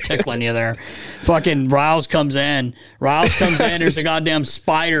spider tickling you there. Fucking Riles comes in. There's a goddamn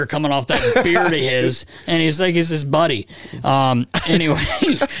spider coming off that beard of his, and he's like, he's his buddy. Anyway,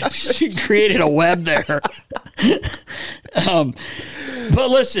 she created a web there. But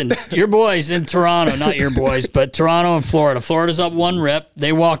listen, your boys in Toronto, not your boys, but Toronto and Florida. Florida's up 1-0.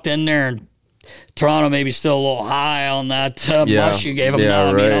 They walked in there and Toronto maybe still a little high on that mush you gave them.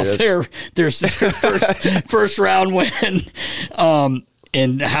 Their first round win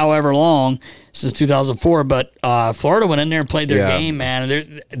in however long since 2004. But Florida went in there and played their game,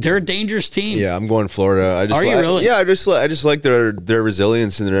 man. They're a dangerous team. Yeah, I'm going Florida. Are you really? Yeah, I just like their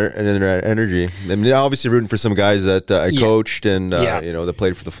resilience and their energy. I mean, obviously rooting for some guys that I coached and that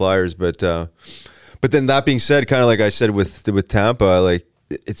played for the Flyers. But then that being said, kind of like I said with Tampa, like.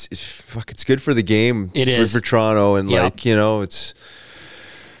 It's good for the game. It's good for Toronto and it's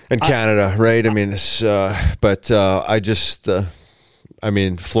and Canada, right? I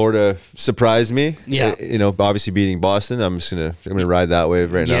mean, Florida surprised me. Yeah, obviously beating Boston. I'm gonna ride that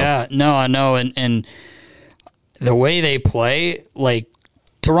wave right now. Yeah, no, I know, and the way they play, like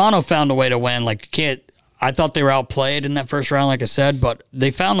Toronto found a way to win. Like I thought they were outplayed in that first round, like I said, but they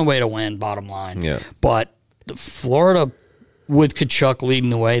found a way to win. Bottom line, yeah. But Florida. With Tkachuk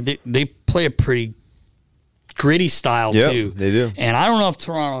leading the way, they play a pretty gritty style too. They do, and I don't know if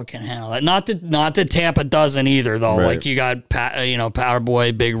Toronto can handle that. Not that Tampa doesn't either, though. Right. Like you got Powder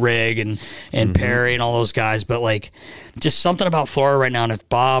Boy, Big Rig, and Perry and all those guys, but like just something about Florida right now. And if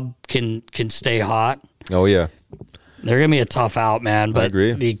Bob can stay hot, oh yeah, they're gonna be a tough out, man. But I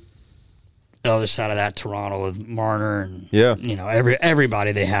agree. The other side of that, Toronto with Marner and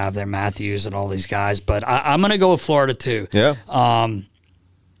everybody they have there, Matthews and all these guys. But I'm going to go with Florida too. Yeah.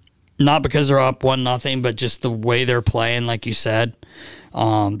 Not because they're up 1-0, but just the way they're playing, like you said.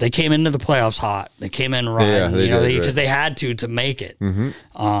 They came into the playoffs hot. They came in riding, because they had to make it.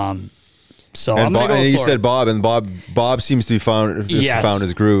 Mm-hmm. So I'm going to go with Florida. You said Bob, and Bob seems to be found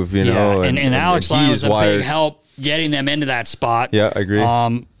his groove. And Alex Lyon was a big help getting them into that spot. Yeah, I agree.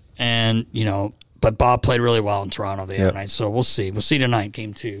 But Bob played really well in Toronto the other night, so we'll see. We'll see tonight,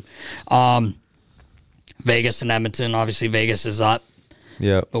 game 2. Vegas and Edmonton, obviously Vegas is up.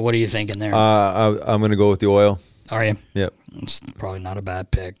 Yeah. But what are you thinking there? I'm going to go with the Oil. Are you? Yep. It's probably not a bad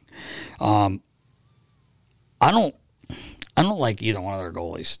pick. I don't like either one of their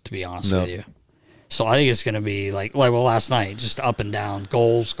goalies, to be honest with you. So I think it's going to be like last night, just up and down,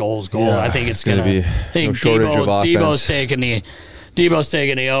 goals. Yeah, I think it's going to be. I think Debo's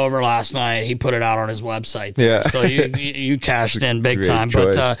taking the over last night. He put it out on his website. Yeah. So you cashed in big time.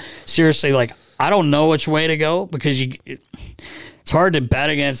 Choice. But seriously, like I don't know which way to go because it's hard to bet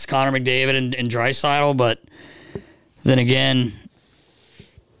against Connor McDavid and Draisaitl. But then again,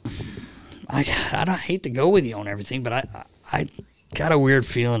 I don't hate to go with you on everything, but I got a weird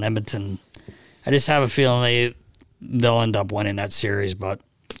feeling Edmonton. I just have a feeling they'll end up winning that series, but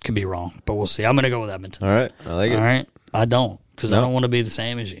could be wrong. But we'll see. I'm going to go with Edmonton. All right. I like it. All right. I don't. Because I don't want to be the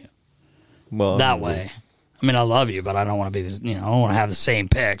same as you. Well, that way. I mean, I love you, but I don't want to be, I don't want to have the same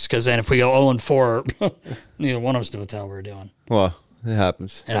picks. Because then if we go 0-4, neither one of us know what the hell we're doing. Well, it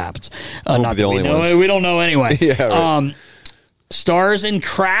happens. It happens. Not the only ones. We don't know anyway. Yeah, right. Stars and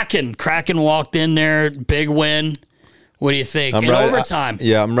Kraken. Kraken walked in there, big win. What do you think? In overtime.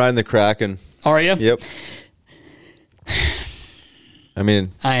 I'm riding the Kraken. Are you? Yep. I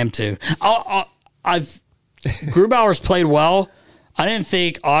mean, I am too. Grubauer's played well. I didn't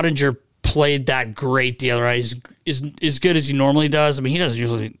think Ottinger played that great the other night. He's as good as he normally does. I mean, he doesn't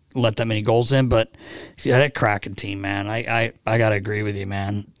usually let that many goals in, but that Kraken team, man, I got to agree with you,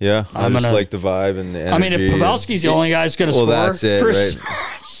 man. Yeah, I just like the vibe and the energy. I mean, if Pavelski's the only guy who's going to score that's it, for right?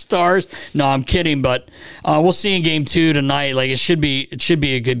 Stars, no, I'm kidding, but we'll see in game 2 tonight. Like it should be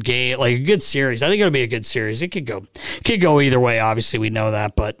a good game, like a good series. I think it'll be a good series. It could go either way. Obviously, we know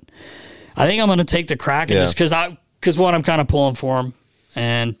that, but I think I'm going to take the Kraken just because one, I'm kind of pulling for them,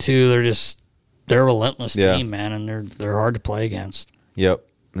 and 2, they're a relentless team, man, and they're hard to play against. Yep.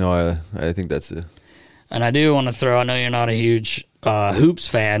 No, I think that's it. And I do want to throw. I know you're not a huge hoops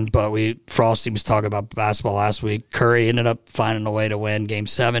fan, but Frosty was talking about basketball last week. Curry ended up finding a way to win Game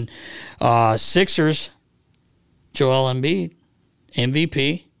 7. Sixers, Joel Embiid,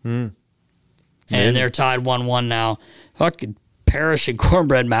 MVP, and they're tied 1-1 now. Fucking Parrish and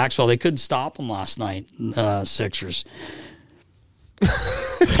Cornbread Maxwell, they couldn't stop them last night. Sixers.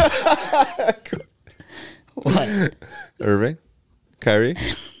 What? Irving? Kyrie?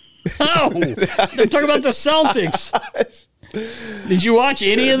 No, they're talking about the Celtics. Did you watch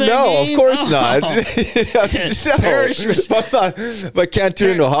any of that No, game? of course not. No. If I can't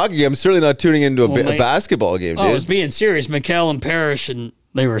tune into a hockey game, I'm certainly not tuning into a basketball game, dude. I was being serious. Mikkel and Parrish, and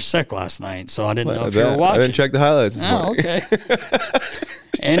they were sick last night, so I didn't know if you were watching. I didn't check the highlights this morning. Okay.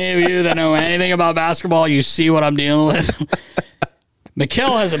 Any of you that know anything about basketball, you see what I'm dealing with.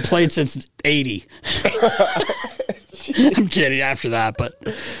 Mikkel hasn't played since 80. I'm kidding after that, but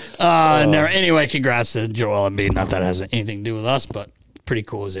never. Anyway, congrats to Joel Embiid. Not that it has anything to do with us, but pretty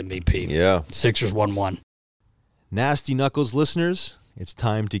cool as MVP. Yeah. Sixers 1-1. Nasty Knuckles listeners, it's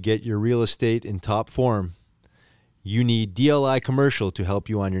time to get your real estate in top form. You need DLI Commercial to help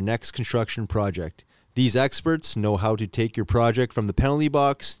you on your next construction project. These experts know how to take your project from the penalty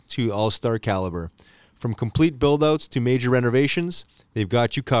box to all-star caliber. From complete build-outs to major renovations, they've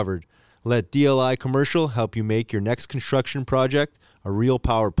got you covered. Let DLI Commercial help you make your next construction project a real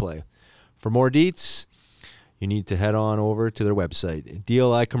power play. For more deets, you need to head on over to their website,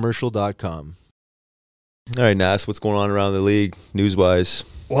 dlicommercial.com. All right, Nas, what's going on around the league, news-wise?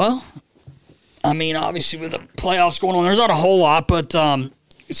 Well, I mean, obviously with the playoffs going on, there's not a whole lot, but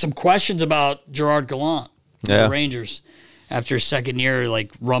some questions about Gerard Gallant, the Rangers, after his second year,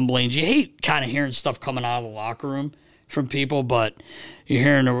 like rumblings. You hate kind of hearing stuff coming out of the locker room from people, but you're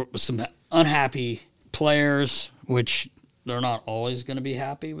hearing some unhappy players, which they're not always going to be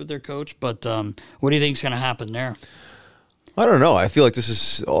happy with their coach. But what do you think is going to happen there? I don't know. I feel like this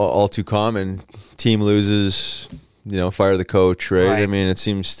is all too common. Team loses, fire the coach, right? I mean, it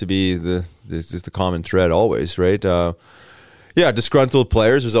seems to be the common thread always, right? Disgruntled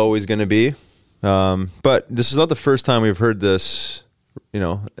players is always going to be. But this is not the first time we've heard this, in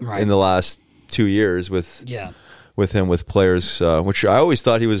the last 2 years with him with players, which I always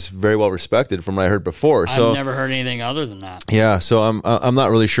thought he was very well respected from what I heard before. So I've never heard anything other than that. Yeah, so I'm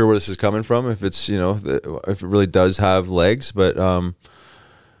not really sure where this is coming from. If it's if it really does have legs, but I don't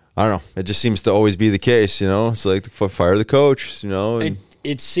know. It just seems to always be the case. It's like fire the coach.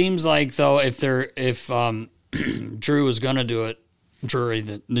 It seems like though if Drew was going to do it, Drury,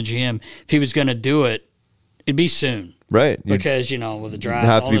 the GM, if he was going to do it, it'd be soon. Right. Because, with the draft. It'd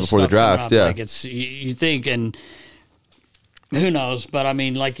have to be before the draft, yeah. Like you think, and who knows, but I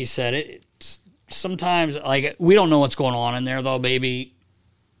mean, like you said, it's sometimes, like, we don't know what's going on in there, though. Maybe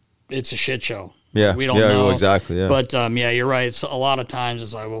it's a shit show. Yeah. We don't know. Exactly, yeah. But, you're right. It's, a lot of times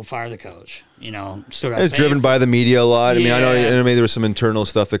it's like, we'll fire the coach. Still got. It's driven by the media a lot. I mean, I know maybe there was some internal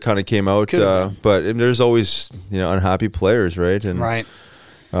stuff that kind of came out, but there's always unhappy players, right? And right.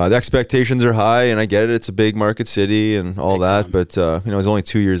 The expectations are high, and I get it. It's a big market city and all big that, time. But he's only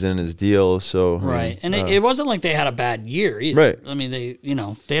 2 years in his deal, so right. And it wasn't like they had a bad year either. Right. I mean, they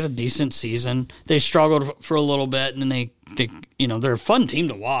had a decent season. They struggled for a little bit, and then they they're a fun team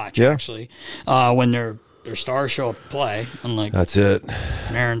to watch actually when their stars show up to play. Unlike that's it.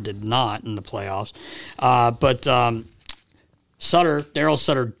 Panarin did not in the playoffs, but Daryl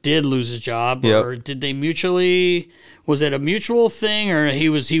Sutter did lose his job, or did they mutually? Was it a mutual thing, or he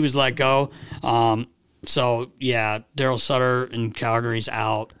was let go? So yeah, Daryl Sutter in Calgary's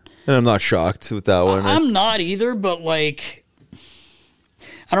out, and I'm not shocked with that one. I'm not either, but like,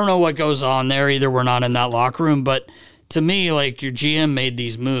 I don't know what goes on there either. We're not in that locker room, but to me, like, your GM made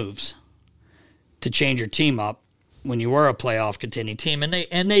these moves to change your team up when you were a playoff contending team,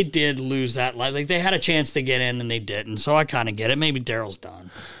 and they did lose that. Like, they had a chance to get in and they didn't. So I kind of get it. Maybe Daryl's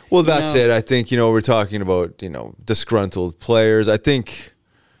done. Well, that's it. I think we're talking about disgruntled players. I think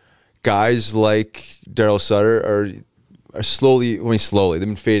guys like Daryl Sutter are slowly. They've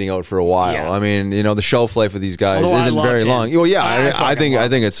been fading out for a while. Yeah. I mean, the shelf life of these guys isn't very long. Well, yeah, I think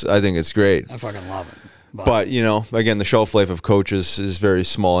it's great. I fucking love it. But again, the shelf life of coaches is very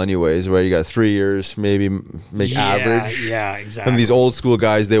small, anyways. Right? You got 3 years, maybe average. Yeah, exactly. And these old school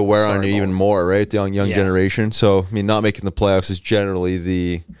guys, they wear on you even more, right? The young generation. So I mean, not making the playoffs is generally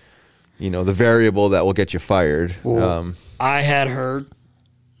the variable that will get you fired. Well, I had heard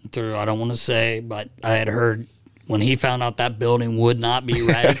through, I don't want to say, but I had heard when he found out that building would not be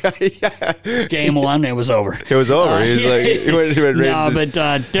ready, game one, it was over. It was over. He went but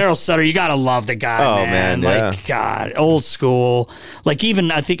Daryl Sutter, you got to love the guy, man. Like, God, old school. Like,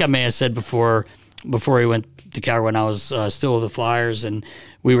 even, I think I may have said before he went to Calgary when I was still with the Flyers and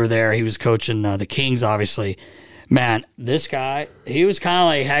we were there, he was coaching the Kings, obviously. Man, this guy, he was kind of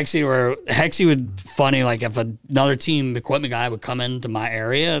like Hexy, where Hexy would, funny, like if another team equipment guy would come into my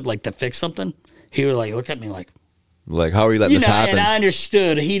area, like to fix something, he would like look at me like, how are you letting this happen? And I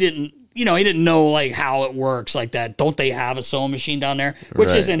understood he didn't know like how it works like that. Don't they have a sewing machine down there? Which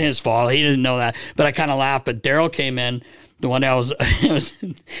isn't his fault. He didn't know that. But I kind of laughed. But Daryl came in the one day I was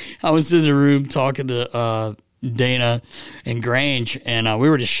in the room talking to Dana and Grange, and we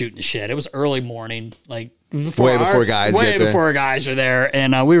were just shooting the shit. It was early morning, like before our guys are there,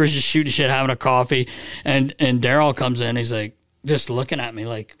 and we were just shooting shit, having a coffee, and Daryl comes in. He's like, just looking at me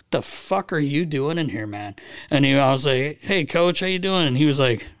like, "What the fuck are you doing in here, man?" And I was like, "Hey, coach, how you doing?" And he was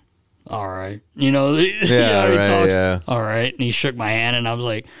like, "All right," he talks, all right. And he shook my hand, and I was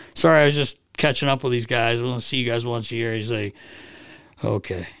like, "Sorry, I was just catching up with these guys. I want to see you guys once a year." He's like,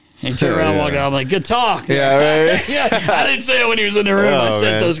 "Okay." And he turned around and walked out. I'm like, "Good talk." Yeah, right. Yeah, I didn't say it when he was in the room. I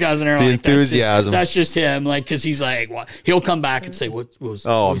said those guys in there. The like, enthusiasm. That's just him. Like, because he's like, what? He'll come back and say, "What was?"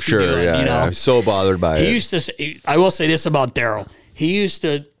 I'm sure. Doing? Yeah, I'm so bothered by it. He used to say, I will say this about Daryl. He used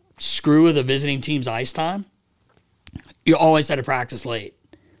to screw with the visiting team's ice time. You always had to practice late.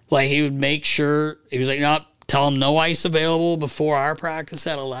 Like, he would make sure, he was like, tell them no ice available before our practice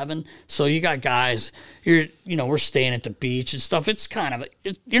at 11. So you got guys, we're staying at the beach and stuff. It's kind of,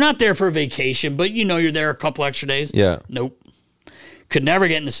 you're not there for a vacation, but you're there a couple extra days. Yeah. Nope. Could never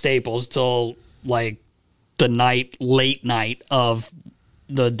get into Staples till like the late night of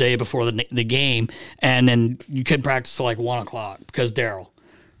the day before the game. And then you couldn't practice till like 1 o'clock because Daryl.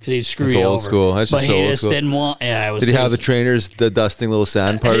 Because he'd screw you over. Old school. That's just he old just school. Didn't want. Yeah, Did he have the trainers dusting little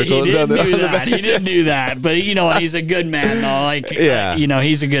sand particles? He didn't do that. He didn't do that. But he's a good man, though. Like,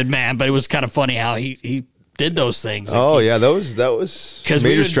 he's a good man. But it was kind of funny how he did those things. Like, that was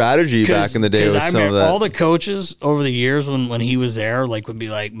major strategy back in the day. With some of that. All the coaches over the years when he was there, like, would be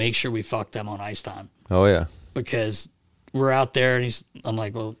like, make sure we fuck them on ice time. Oh yeah, because we're out there, and I'm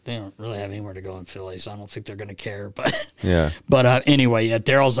like, well, they don't really have anywhere to go in Philly, so I don't think they're going to care. But yeah. But anyway,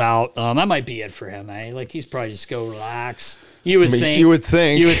 Daryl's out. That might be it for him. Like, he's probably just go relax. You would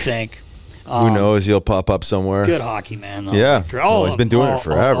think. Who knows? He'll pop up somewhere. Good hockey man, though. Yeah. He's been doing it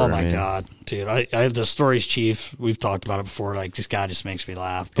forever. Oh my God, dude! I the Stories Chief. We've talked about it before. Like, this guy just makes me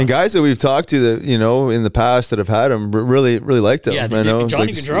laugh. And guys that we've talked to that in the past that have had him really liked him. Yeah, I know.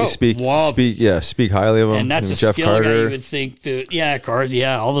 Johnny Gaudreau. Speak highly of him. And that's a Jeff skill Carter. guy you would think.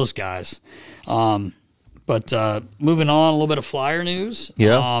 Carter. All those guys. But moving on, a little bit of Flyer news.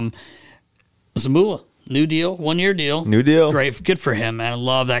 Yeah. Zamula, new deal, 1 year deal. New deal. Great, good for him, man. I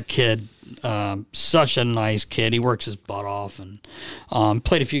love that kid. Such a nice kid. He works his butt off and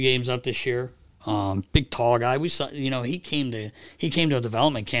played a few games up this year. Big tall guy. We saw, he came to a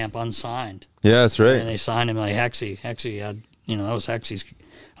development camp unsigned. Yeah, that's right. And they signed him like Hexy. Hexy had, that was Hexy's.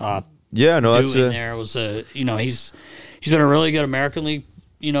 That's there was he's been a really good American League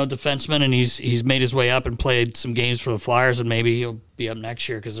defenseman, and he's made his way up and played some games for the Flyers, and maybe he'll be up next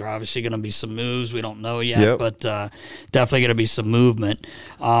year because there are obviously going to be some moves. We don't know yet, but definitely going to be some movement.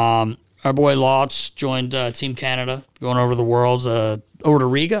 Our boy Lotz joined Team Canada, going over the Worlds, over to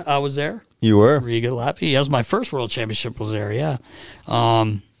Riga. I was there. You were? Riga, Latvia. That was my first World Championship was there, yeah.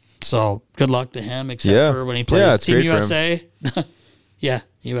 So good luck to him, except for when he plays Team USA. Yeah,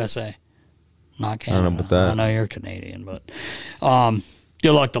 USA. Not Canada. I don't know about that. I know you're Canadian, but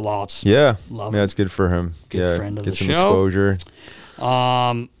good luck to Lotz. Yeah. Love him. It's good for him. Good friend of the show. Get some exposure.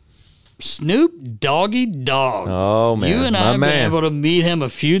 Snoop Doggy Dogg. Oh, man. You and I have been able to meet him a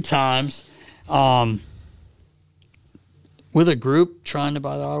few times with a group trying to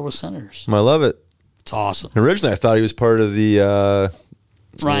buy the Ottawa Senators. I love it. It's awesome. Originally, I thought he was part of the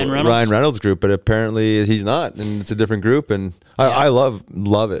Ryan Reynolds group, but apparently he's not, and it's a different group, and I love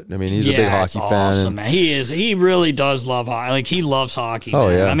it. I mean, he's a big hockey fan. Awesome, man. He is. He really does love hockey. Like, he loves hockey. Oh,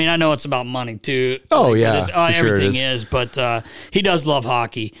 man. yeah. I mean, I know it's about money too. Oh, like, yeah. Everything is, but he does love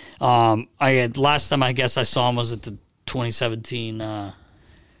hockey. Last time I guess I saw him was at the 2017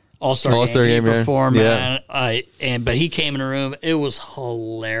 All-Star game. He performed, man. But he came in the room. It was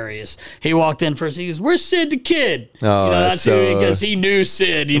hilarious. He walked in first. He goes, "Where's Sid the Kid?" Oh, that's who, because he knew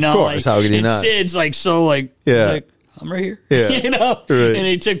Sid. Of course, how could he not? Sid's like so like. Yeah. He's like, "I'm right here." Yeah. Right. And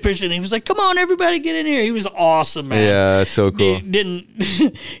he took pictures and he was like, "Come on, everybody, get in here." He was awesome, man. Yeah, that's so cool.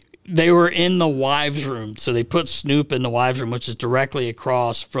 They were in the wives' room, so they put Snoop in the wives' room, which is directly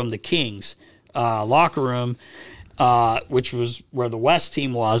across from the Kings locker room. Which was where the West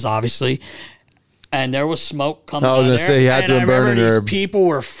team was, obviously. And there was smoke coming out of there. I was going to say, he had to burn an herb. People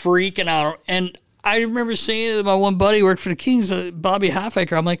were freaking out. And I remember saying to my one buddy who worked for the Kings, Bobby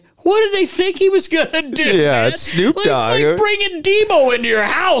Halfaker, I'm like, what did they think he was going to do? Yeah, man? it's Snoop Dogg. It's like bringing Debo into your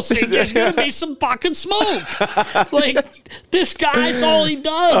house and there's going to be some fucking smoke. Like, this guy's all he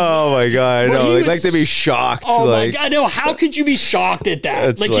does. Oh, my God. No, they'd like to be shocked. Oh, my God. No, how could you be shocked at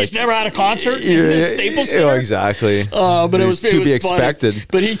that? Like he's never had a concert in the Staples Center? Oh, exactly. But it was to be expected. Funny.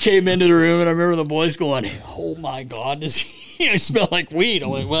 But he came into the room, and I remember the boys going, "Oh, my God, does he You smell like weed.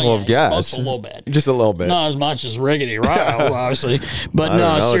 I'm like, well, yeah, gas. smokes a little bit. Just a little bit. Not as much as Riggedy, right? Obviously. But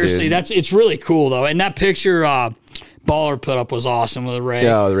no, seriously, dude. it's really cool, though. And that picture Baller put up was awesome with Ray.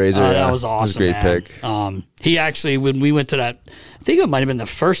 Yeah, the Razor. That was awesome, It was a great pick. He actually, when we went to that, I think it might have been the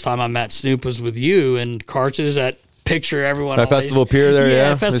first time I met Snoop was with you and Carches, that picture everyone That Festival Pier there,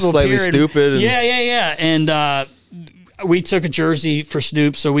 yeah. Festival Slightly Pier. stupid. And Yeah. And we took a jersey for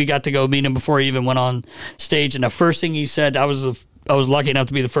Snoop, so we got to go meet him before he even went on stage. And the first thing he said, I was lucky enough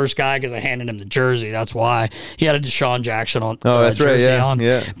to be the first guy because I handed him the jersey. That's why he had a Deshaun Jackson on. Oh, that's jersey right. Yeah, on.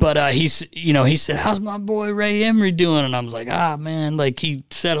 yeah. But he said, "How's my boy Ray Emery doing?" And I was like, man, like he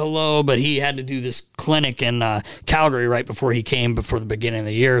said hello, but he had to do this clinic in Calgary right before he came before the beginning of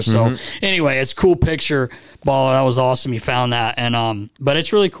the year. So anyway, it's a cool picture, Baller. That was awesome. You found that, and but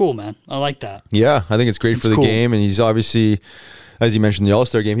it's really cool, man. I like that. Yeah, I think it's great for the game, and he's obviously, as you mentioned, the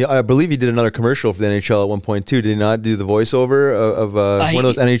All-Star game. I believe he did another commercial for the NHL at one point, too. Did he not do the voiceover of one of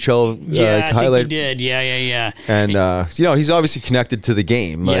those NHL highlights? I think he did. Yeah. And, he's obviously connected to the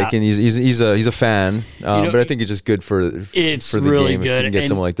game. Like, and he's a fan. But I think it's just good for the really game good. if you can get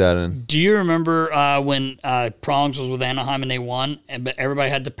someone like that in. Do you remember when Prongs was with Anaheim and they won, but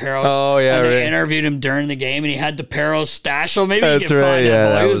everybody had the Peros? Oh, yeah, and they right. interviewed him during the game, and he had the Peros stash. So maybe That's you can right, find yeah,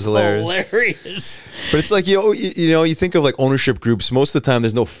 that. that It was hilarious. But it's like, you think of like ownership groups, most of the time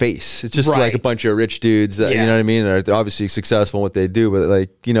there's no face. It's just like a bunch of rich dudes that, you know what I mean? They're obviously successful in what they do, but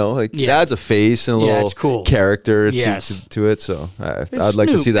it adds a face and a little character to it. So I'd like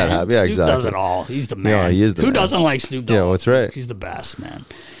to see that happen. Yeah, Snoop exactly. does it all. He's the man. Yeah, he is the Who man. doesn't like Snoop Dogg? Yeah, that's right. He's the best, man.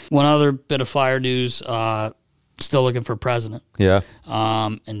 One other bit of Flyer news, still looking for president. Yeah.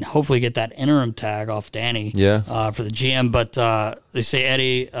 And hopefully get that interim tag off Danny for the GM. But they say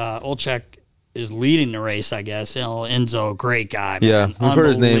Eddie Olczyk is leading the race, I guess. Enzo, great guy. Man. Yeah, we've heard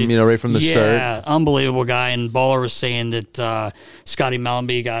his name, right from the start. Yeah, unbelievable guy. And Baller was saying that Scotty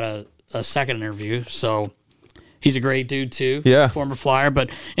Mellenby got a second interview, so he's a great dude too. Yeah, former Flyer. But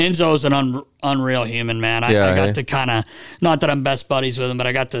Enzo's an unreal human, man. I got to kind of, not that I'm best buddies with him, but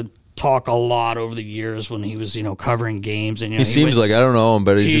I got to talk a lot over the years when he was, covering games. And he seems like, I don't know him,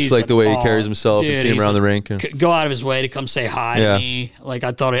 but he's just like the way he carries himself. You see him around the rink. And go out of his way to come say hi to me. Like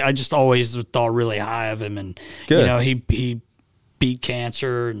I just always thought really high of him, and he beat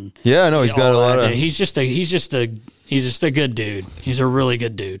cancer and he's got a lot of. He's just a good dude. He's a really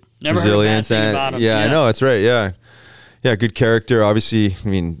good dude. Never Resilience heard a bad thing about him. Yeah, I know that's right. Yeah, good character. Obviously, I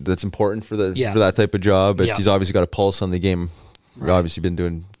mean that's important for that type of job. But he's obviously got a pulse on the game. Right. Obviously, been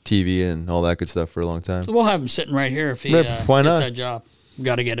doing TV and all that good stuff for a long time. So we'll have him sitting right here if he why not? gets that job.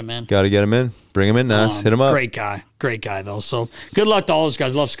 Got to get him in. Bring him in, Nas. Hit him up. Great guy though. So good luck to all those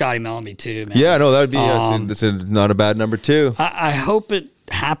guys. Love Scotty Mellenby too, man. Yeah, no, that would be that's not a bad number two. I hope it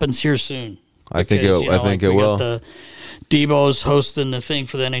happens here soon. I think it will. The Debo's hosting the thing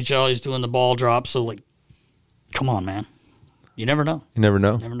for the NHL. He's doing the ball drop. So come on, man. You never know. Never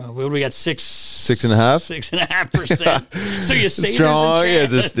know. We got 6.5%. 6.5%. So you say strong.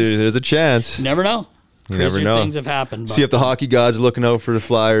 There's a chance. There's a chance. You never know. Crazier things have happened. See if the hockey gods are looking out for the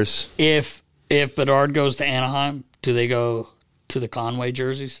Flyers. If Bedard goes to Anaheim, do they go to the Conway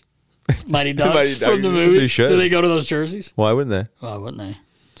jerseys? Mighty Ducks from the movie. They should. Do they go to those jerseys? Why wouldn't they? Why wouldn't they?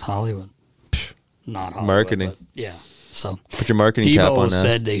 It's Hollywood. Not Hollywood. Marketing. But yeah. So put your marketing cap on that.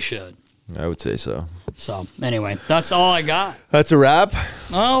 Said they should. I would say so. So anyway, that's all I got. That's a wrap.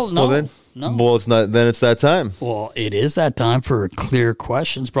 Oh no. Well then, no. Well, it's not. Then it's that time. Well, it is that time for Clear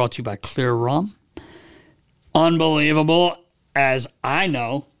Questions, brought to you by Clear Rum. Unbelievable, as I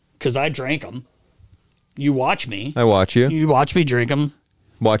know, because I drank them. You watch me. I watch you. You watch me drink them.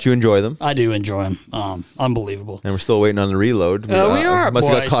 Watch you enjoy them. I do enjoy them. Unbelievable. And we're still waiting on the reload. We are. Must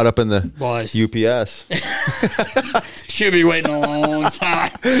have got caught up in the UPS. Should be waiting a long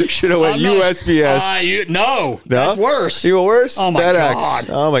time. Should have went USPS. No, that's worse. You worse? Oh my FedEx. God.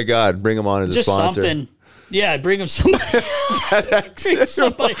 Oh my God. Bring them on as a sponsor. Something. Yeah, bring them somebody. Bring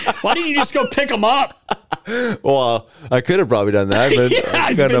somebody. Why didn't you just go pick them up? Well, I could have probably done that, but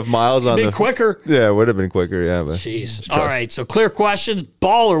I got enough miles on the quicker. Yeah, it would have been quicker. Yeah, but jeez. All right, so Clear Questions,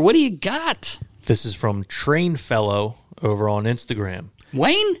 Baller. What do you got? This is from Train Fellow over on Instagram.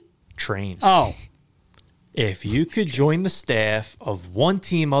 Wayne? Train. Oh. If you could join the staff of one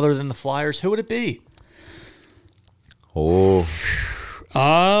team other than the Flyers, who would it be? Oh.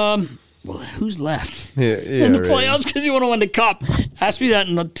 Well, who's left in the playoffs? Because you want to win the cup. Ask me that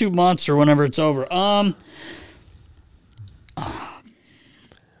in 2 months or whenever it's over.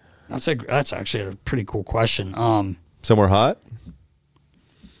 That's actually a pretty cool question. Somewhere hot?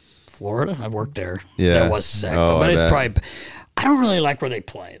 Florida. I worked there. Yeah, that was sick. But it's probably. I don't really like where they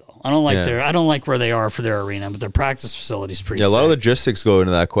play though. I don't like I don't like where they are for their arena, but their practice facility is pretty. Yeah, a lot sick. of logistics go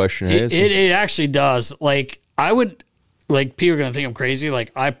into that question. It actually does. Like I would, like people are gonna think I'm crazy.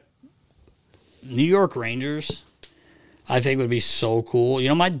 Like New York Rangers, I think would be so cool. You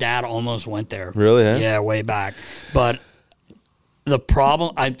know, my dad almost went there. Really? Eh? Yeah, way back. But the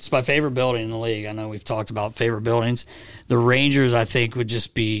problem, it's my favorite building in the league. I know we've talked about favorite buildings. The Rangers, I think, would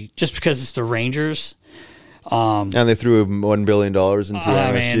just because it's the Rangers. And they threw $1 billion into it.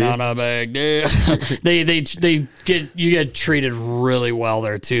 I mean, not a big deal. you get treated really well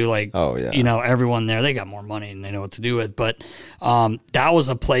there too. Like, you know, everyone there, they got more money and they know what to do with. But that was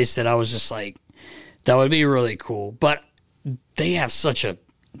a place that I was just like, that would be really cool. But they have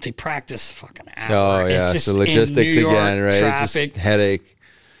they practice fucking hour. Oh yeah, it's just so logistics again, right? Traffic. It's just headache.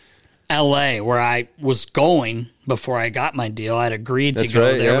 LA, where I was going before I got my deal, I had agreed to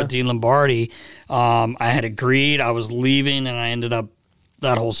go there with Dean Lombardi. I had agreed. I was leaving, and I ended up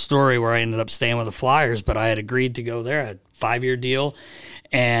that whole story where I ended up staying with the Flyers. But I had agreed to go there. I had a 5-year deal,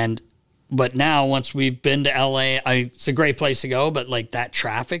 but now once we've been to LA, it's a great place to go. But like that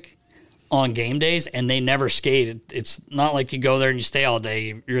traffic on game days, and they never skate. It's not like you go there and you stay all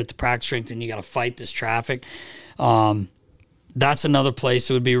day. You're at the practice rink, and you got to fight this traffic. That's another place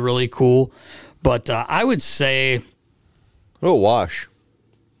that would be really cool. But I would say... Oh, Wash.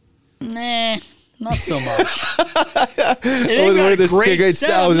 Nah, not so much. They got a great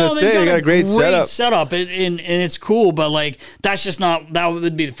setup. I was going to say, they got a great setup. And it's cool, but like that's just not... That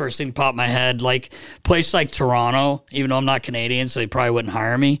would be the first thing to pop in my head. Like, place like Toronto, even though I'm not Canadian, so they probably wouldn't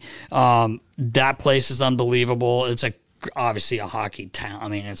hire me. That place is unbelievable. It's obviously a hockey town. I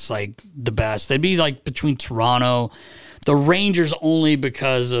mean, it's like the best. They'd be like between Toronto... The Rangers only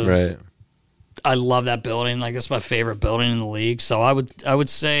because of I love that building. Like it's my favorite building in the league. So I would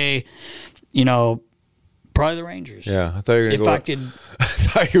say, you know, probably the Rangers. Yeah, I thought you were going to go. I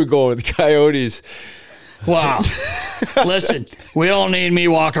thought you were going with the Coyotes. Wow. Listen, we don't need me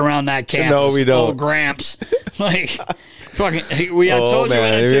walking around that campus. No, we don't. Oh, Gramps. Like fucking. I told you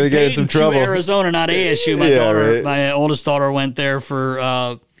I took Peyton to Arizona, not ASU. My oldest daughter went there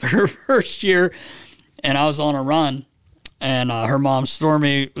for her first year, and I was on a run. And her mom,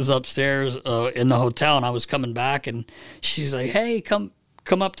 Stormy, was upstairs in the hotel, and I was coming back, and she's like, hey, come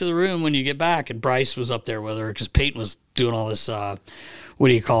up to the room when you get back. And Bryce was up there with her because Peyton was doing all this, what do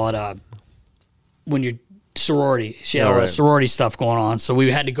you call it, when you're sorority. She had all the sorority stuff going on, so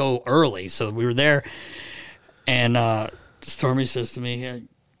we had to go early. So we were there, and Stormy says to me, you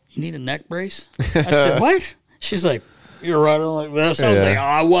need a neck brace? I said, what? She's like, you're right on like this. I was like, oh,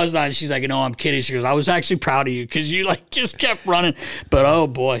 I was not. She's like, no, I'm kidding. She goes, I was actually proud of you because you like just kept running. But oh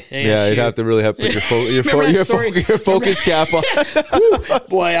boy, you'd have to really have to put your focus cap on.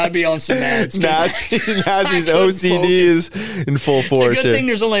 Boy, I'd be on some meds. Nasty's OCD is in full force. It's a good thing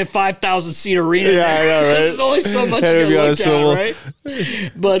there's only a 5,000 seat arena. Yeah, I know, right? There's only so much you can look at,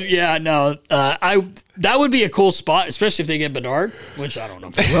 right? But yeah, no, that would be a cool spot, especially if they get Bedard, which I don't know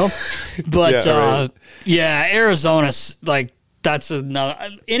if they will. But Arizona's like that's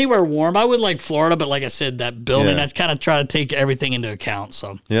anywhere warm. I would like Florida, but like I said, that building, I'd kind of try to take everything into account.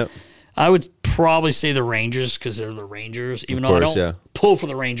 So I would probably say the Rangers because they're the Rangers, even though I don't pull for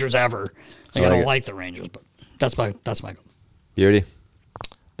the Rangers ever. Like I don't like the Rangers, but that's my goal. Beauty.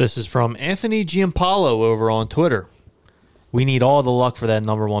 This is from Anthony Giampaolo over on Twitter. We need all the luck for that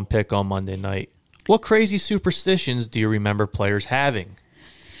number 1 pick on Monday night. What crazy superstitions do you remember players having?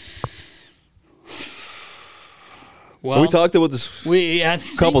 Well, we talked about this a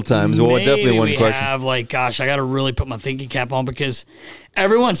couple times. Well, definitely one question. I got to really put my thinking cap on because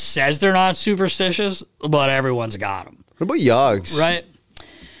everyone says they're not superstitious, but everyone's got them. What about Yogs? Right.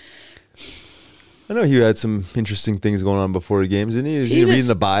 I know he had some interesting things going on before the games, didn't he? Was he reading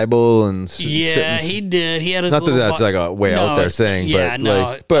the Bible and he did. He had his not that that's like a way out there thing, but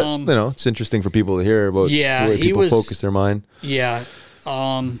you know, it's interesting for people to hear about the way people focus their mind. Yeah.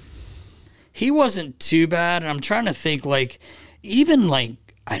 He wasn't too bad, and I'm trying to think, like, even, like,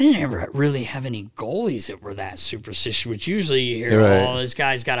 I didn't ever really have any goalies that were that superstitious, which usually you hear, this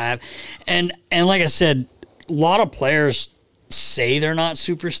guy's got to have. And like I said, a lot of players say they're not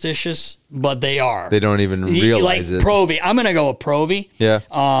superstitious, but they are. They don't even realize it. Like Provy. I'm going to go with Provy. Yeah.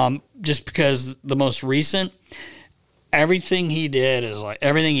 Just because the most recent, everything he did is like,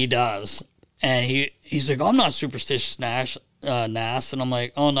 everything he does. And he's like, I'm not superstitious, Nast. And I'm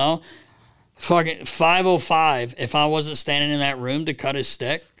like, oh, no. Fucking 5:05. If I wasn't standing in that room to cut his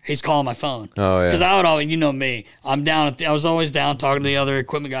stick, he's calling my phone. Oh yeah. Because I would always, you know me, I'm down. I was always down talking to the other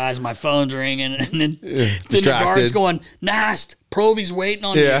equipment guys. My phone's ringing, and then the guard's going, Nast, Provy's waiting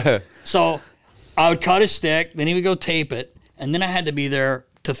on you. So I would cut his stick, then he would go tape it, and then I had to be there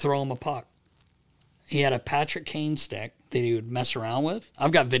to throw him a puck. He had a Patrick Kane stick that he would mess around with.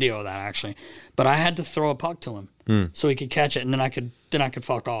 I've got video of that actually, but I had to throw a puck to him so he could catch it, and then I could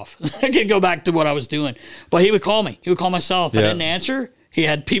fuck off. I could go back to what I was doing. But he would call me. He would call my cell. If I didn't answer, he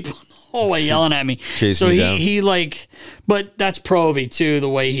had people in the hallway yelling at me. So he but that's Provy too. The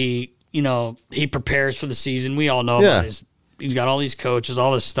way he prepares for the season. We all know about he's got all these coaches,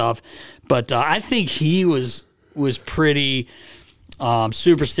 all this stuff. But I think he was pretty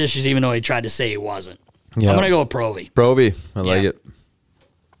superstitious, even though he tried to say he wasn't. Yeah. I'm going to go with Provy. Provy. I like it.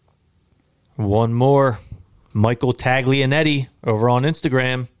 One more. Michael Taglianetti over on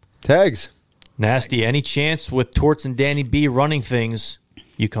Instagram. Tags. Nasty. Any chance with Torts and Danny B running things,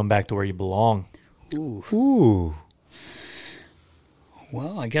 you come back to where you belong? Ooh.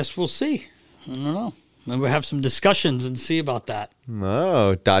 Well, I guess we'll see. I don't know. Maybe we'll have some discussions and see about that.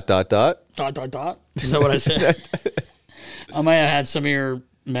 Oh, ... Is that what I said? I might have had some of your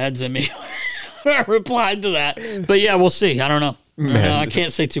meds in me when I replied to that. But yeah, we'll see. I don't know. I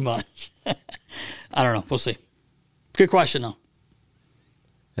can't say too much. I don't know. We'll see. Good question, though.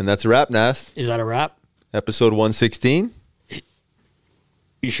 And that's a wrap, Nast. Is that a wrap? Episode 116.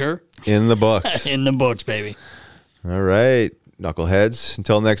 You sure? In the books. In the books, baby. All right. Knuckleheads.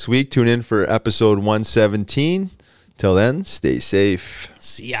 Until next week, tune in for episode 117. Till then, stay safe.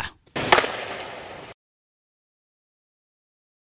 See ya.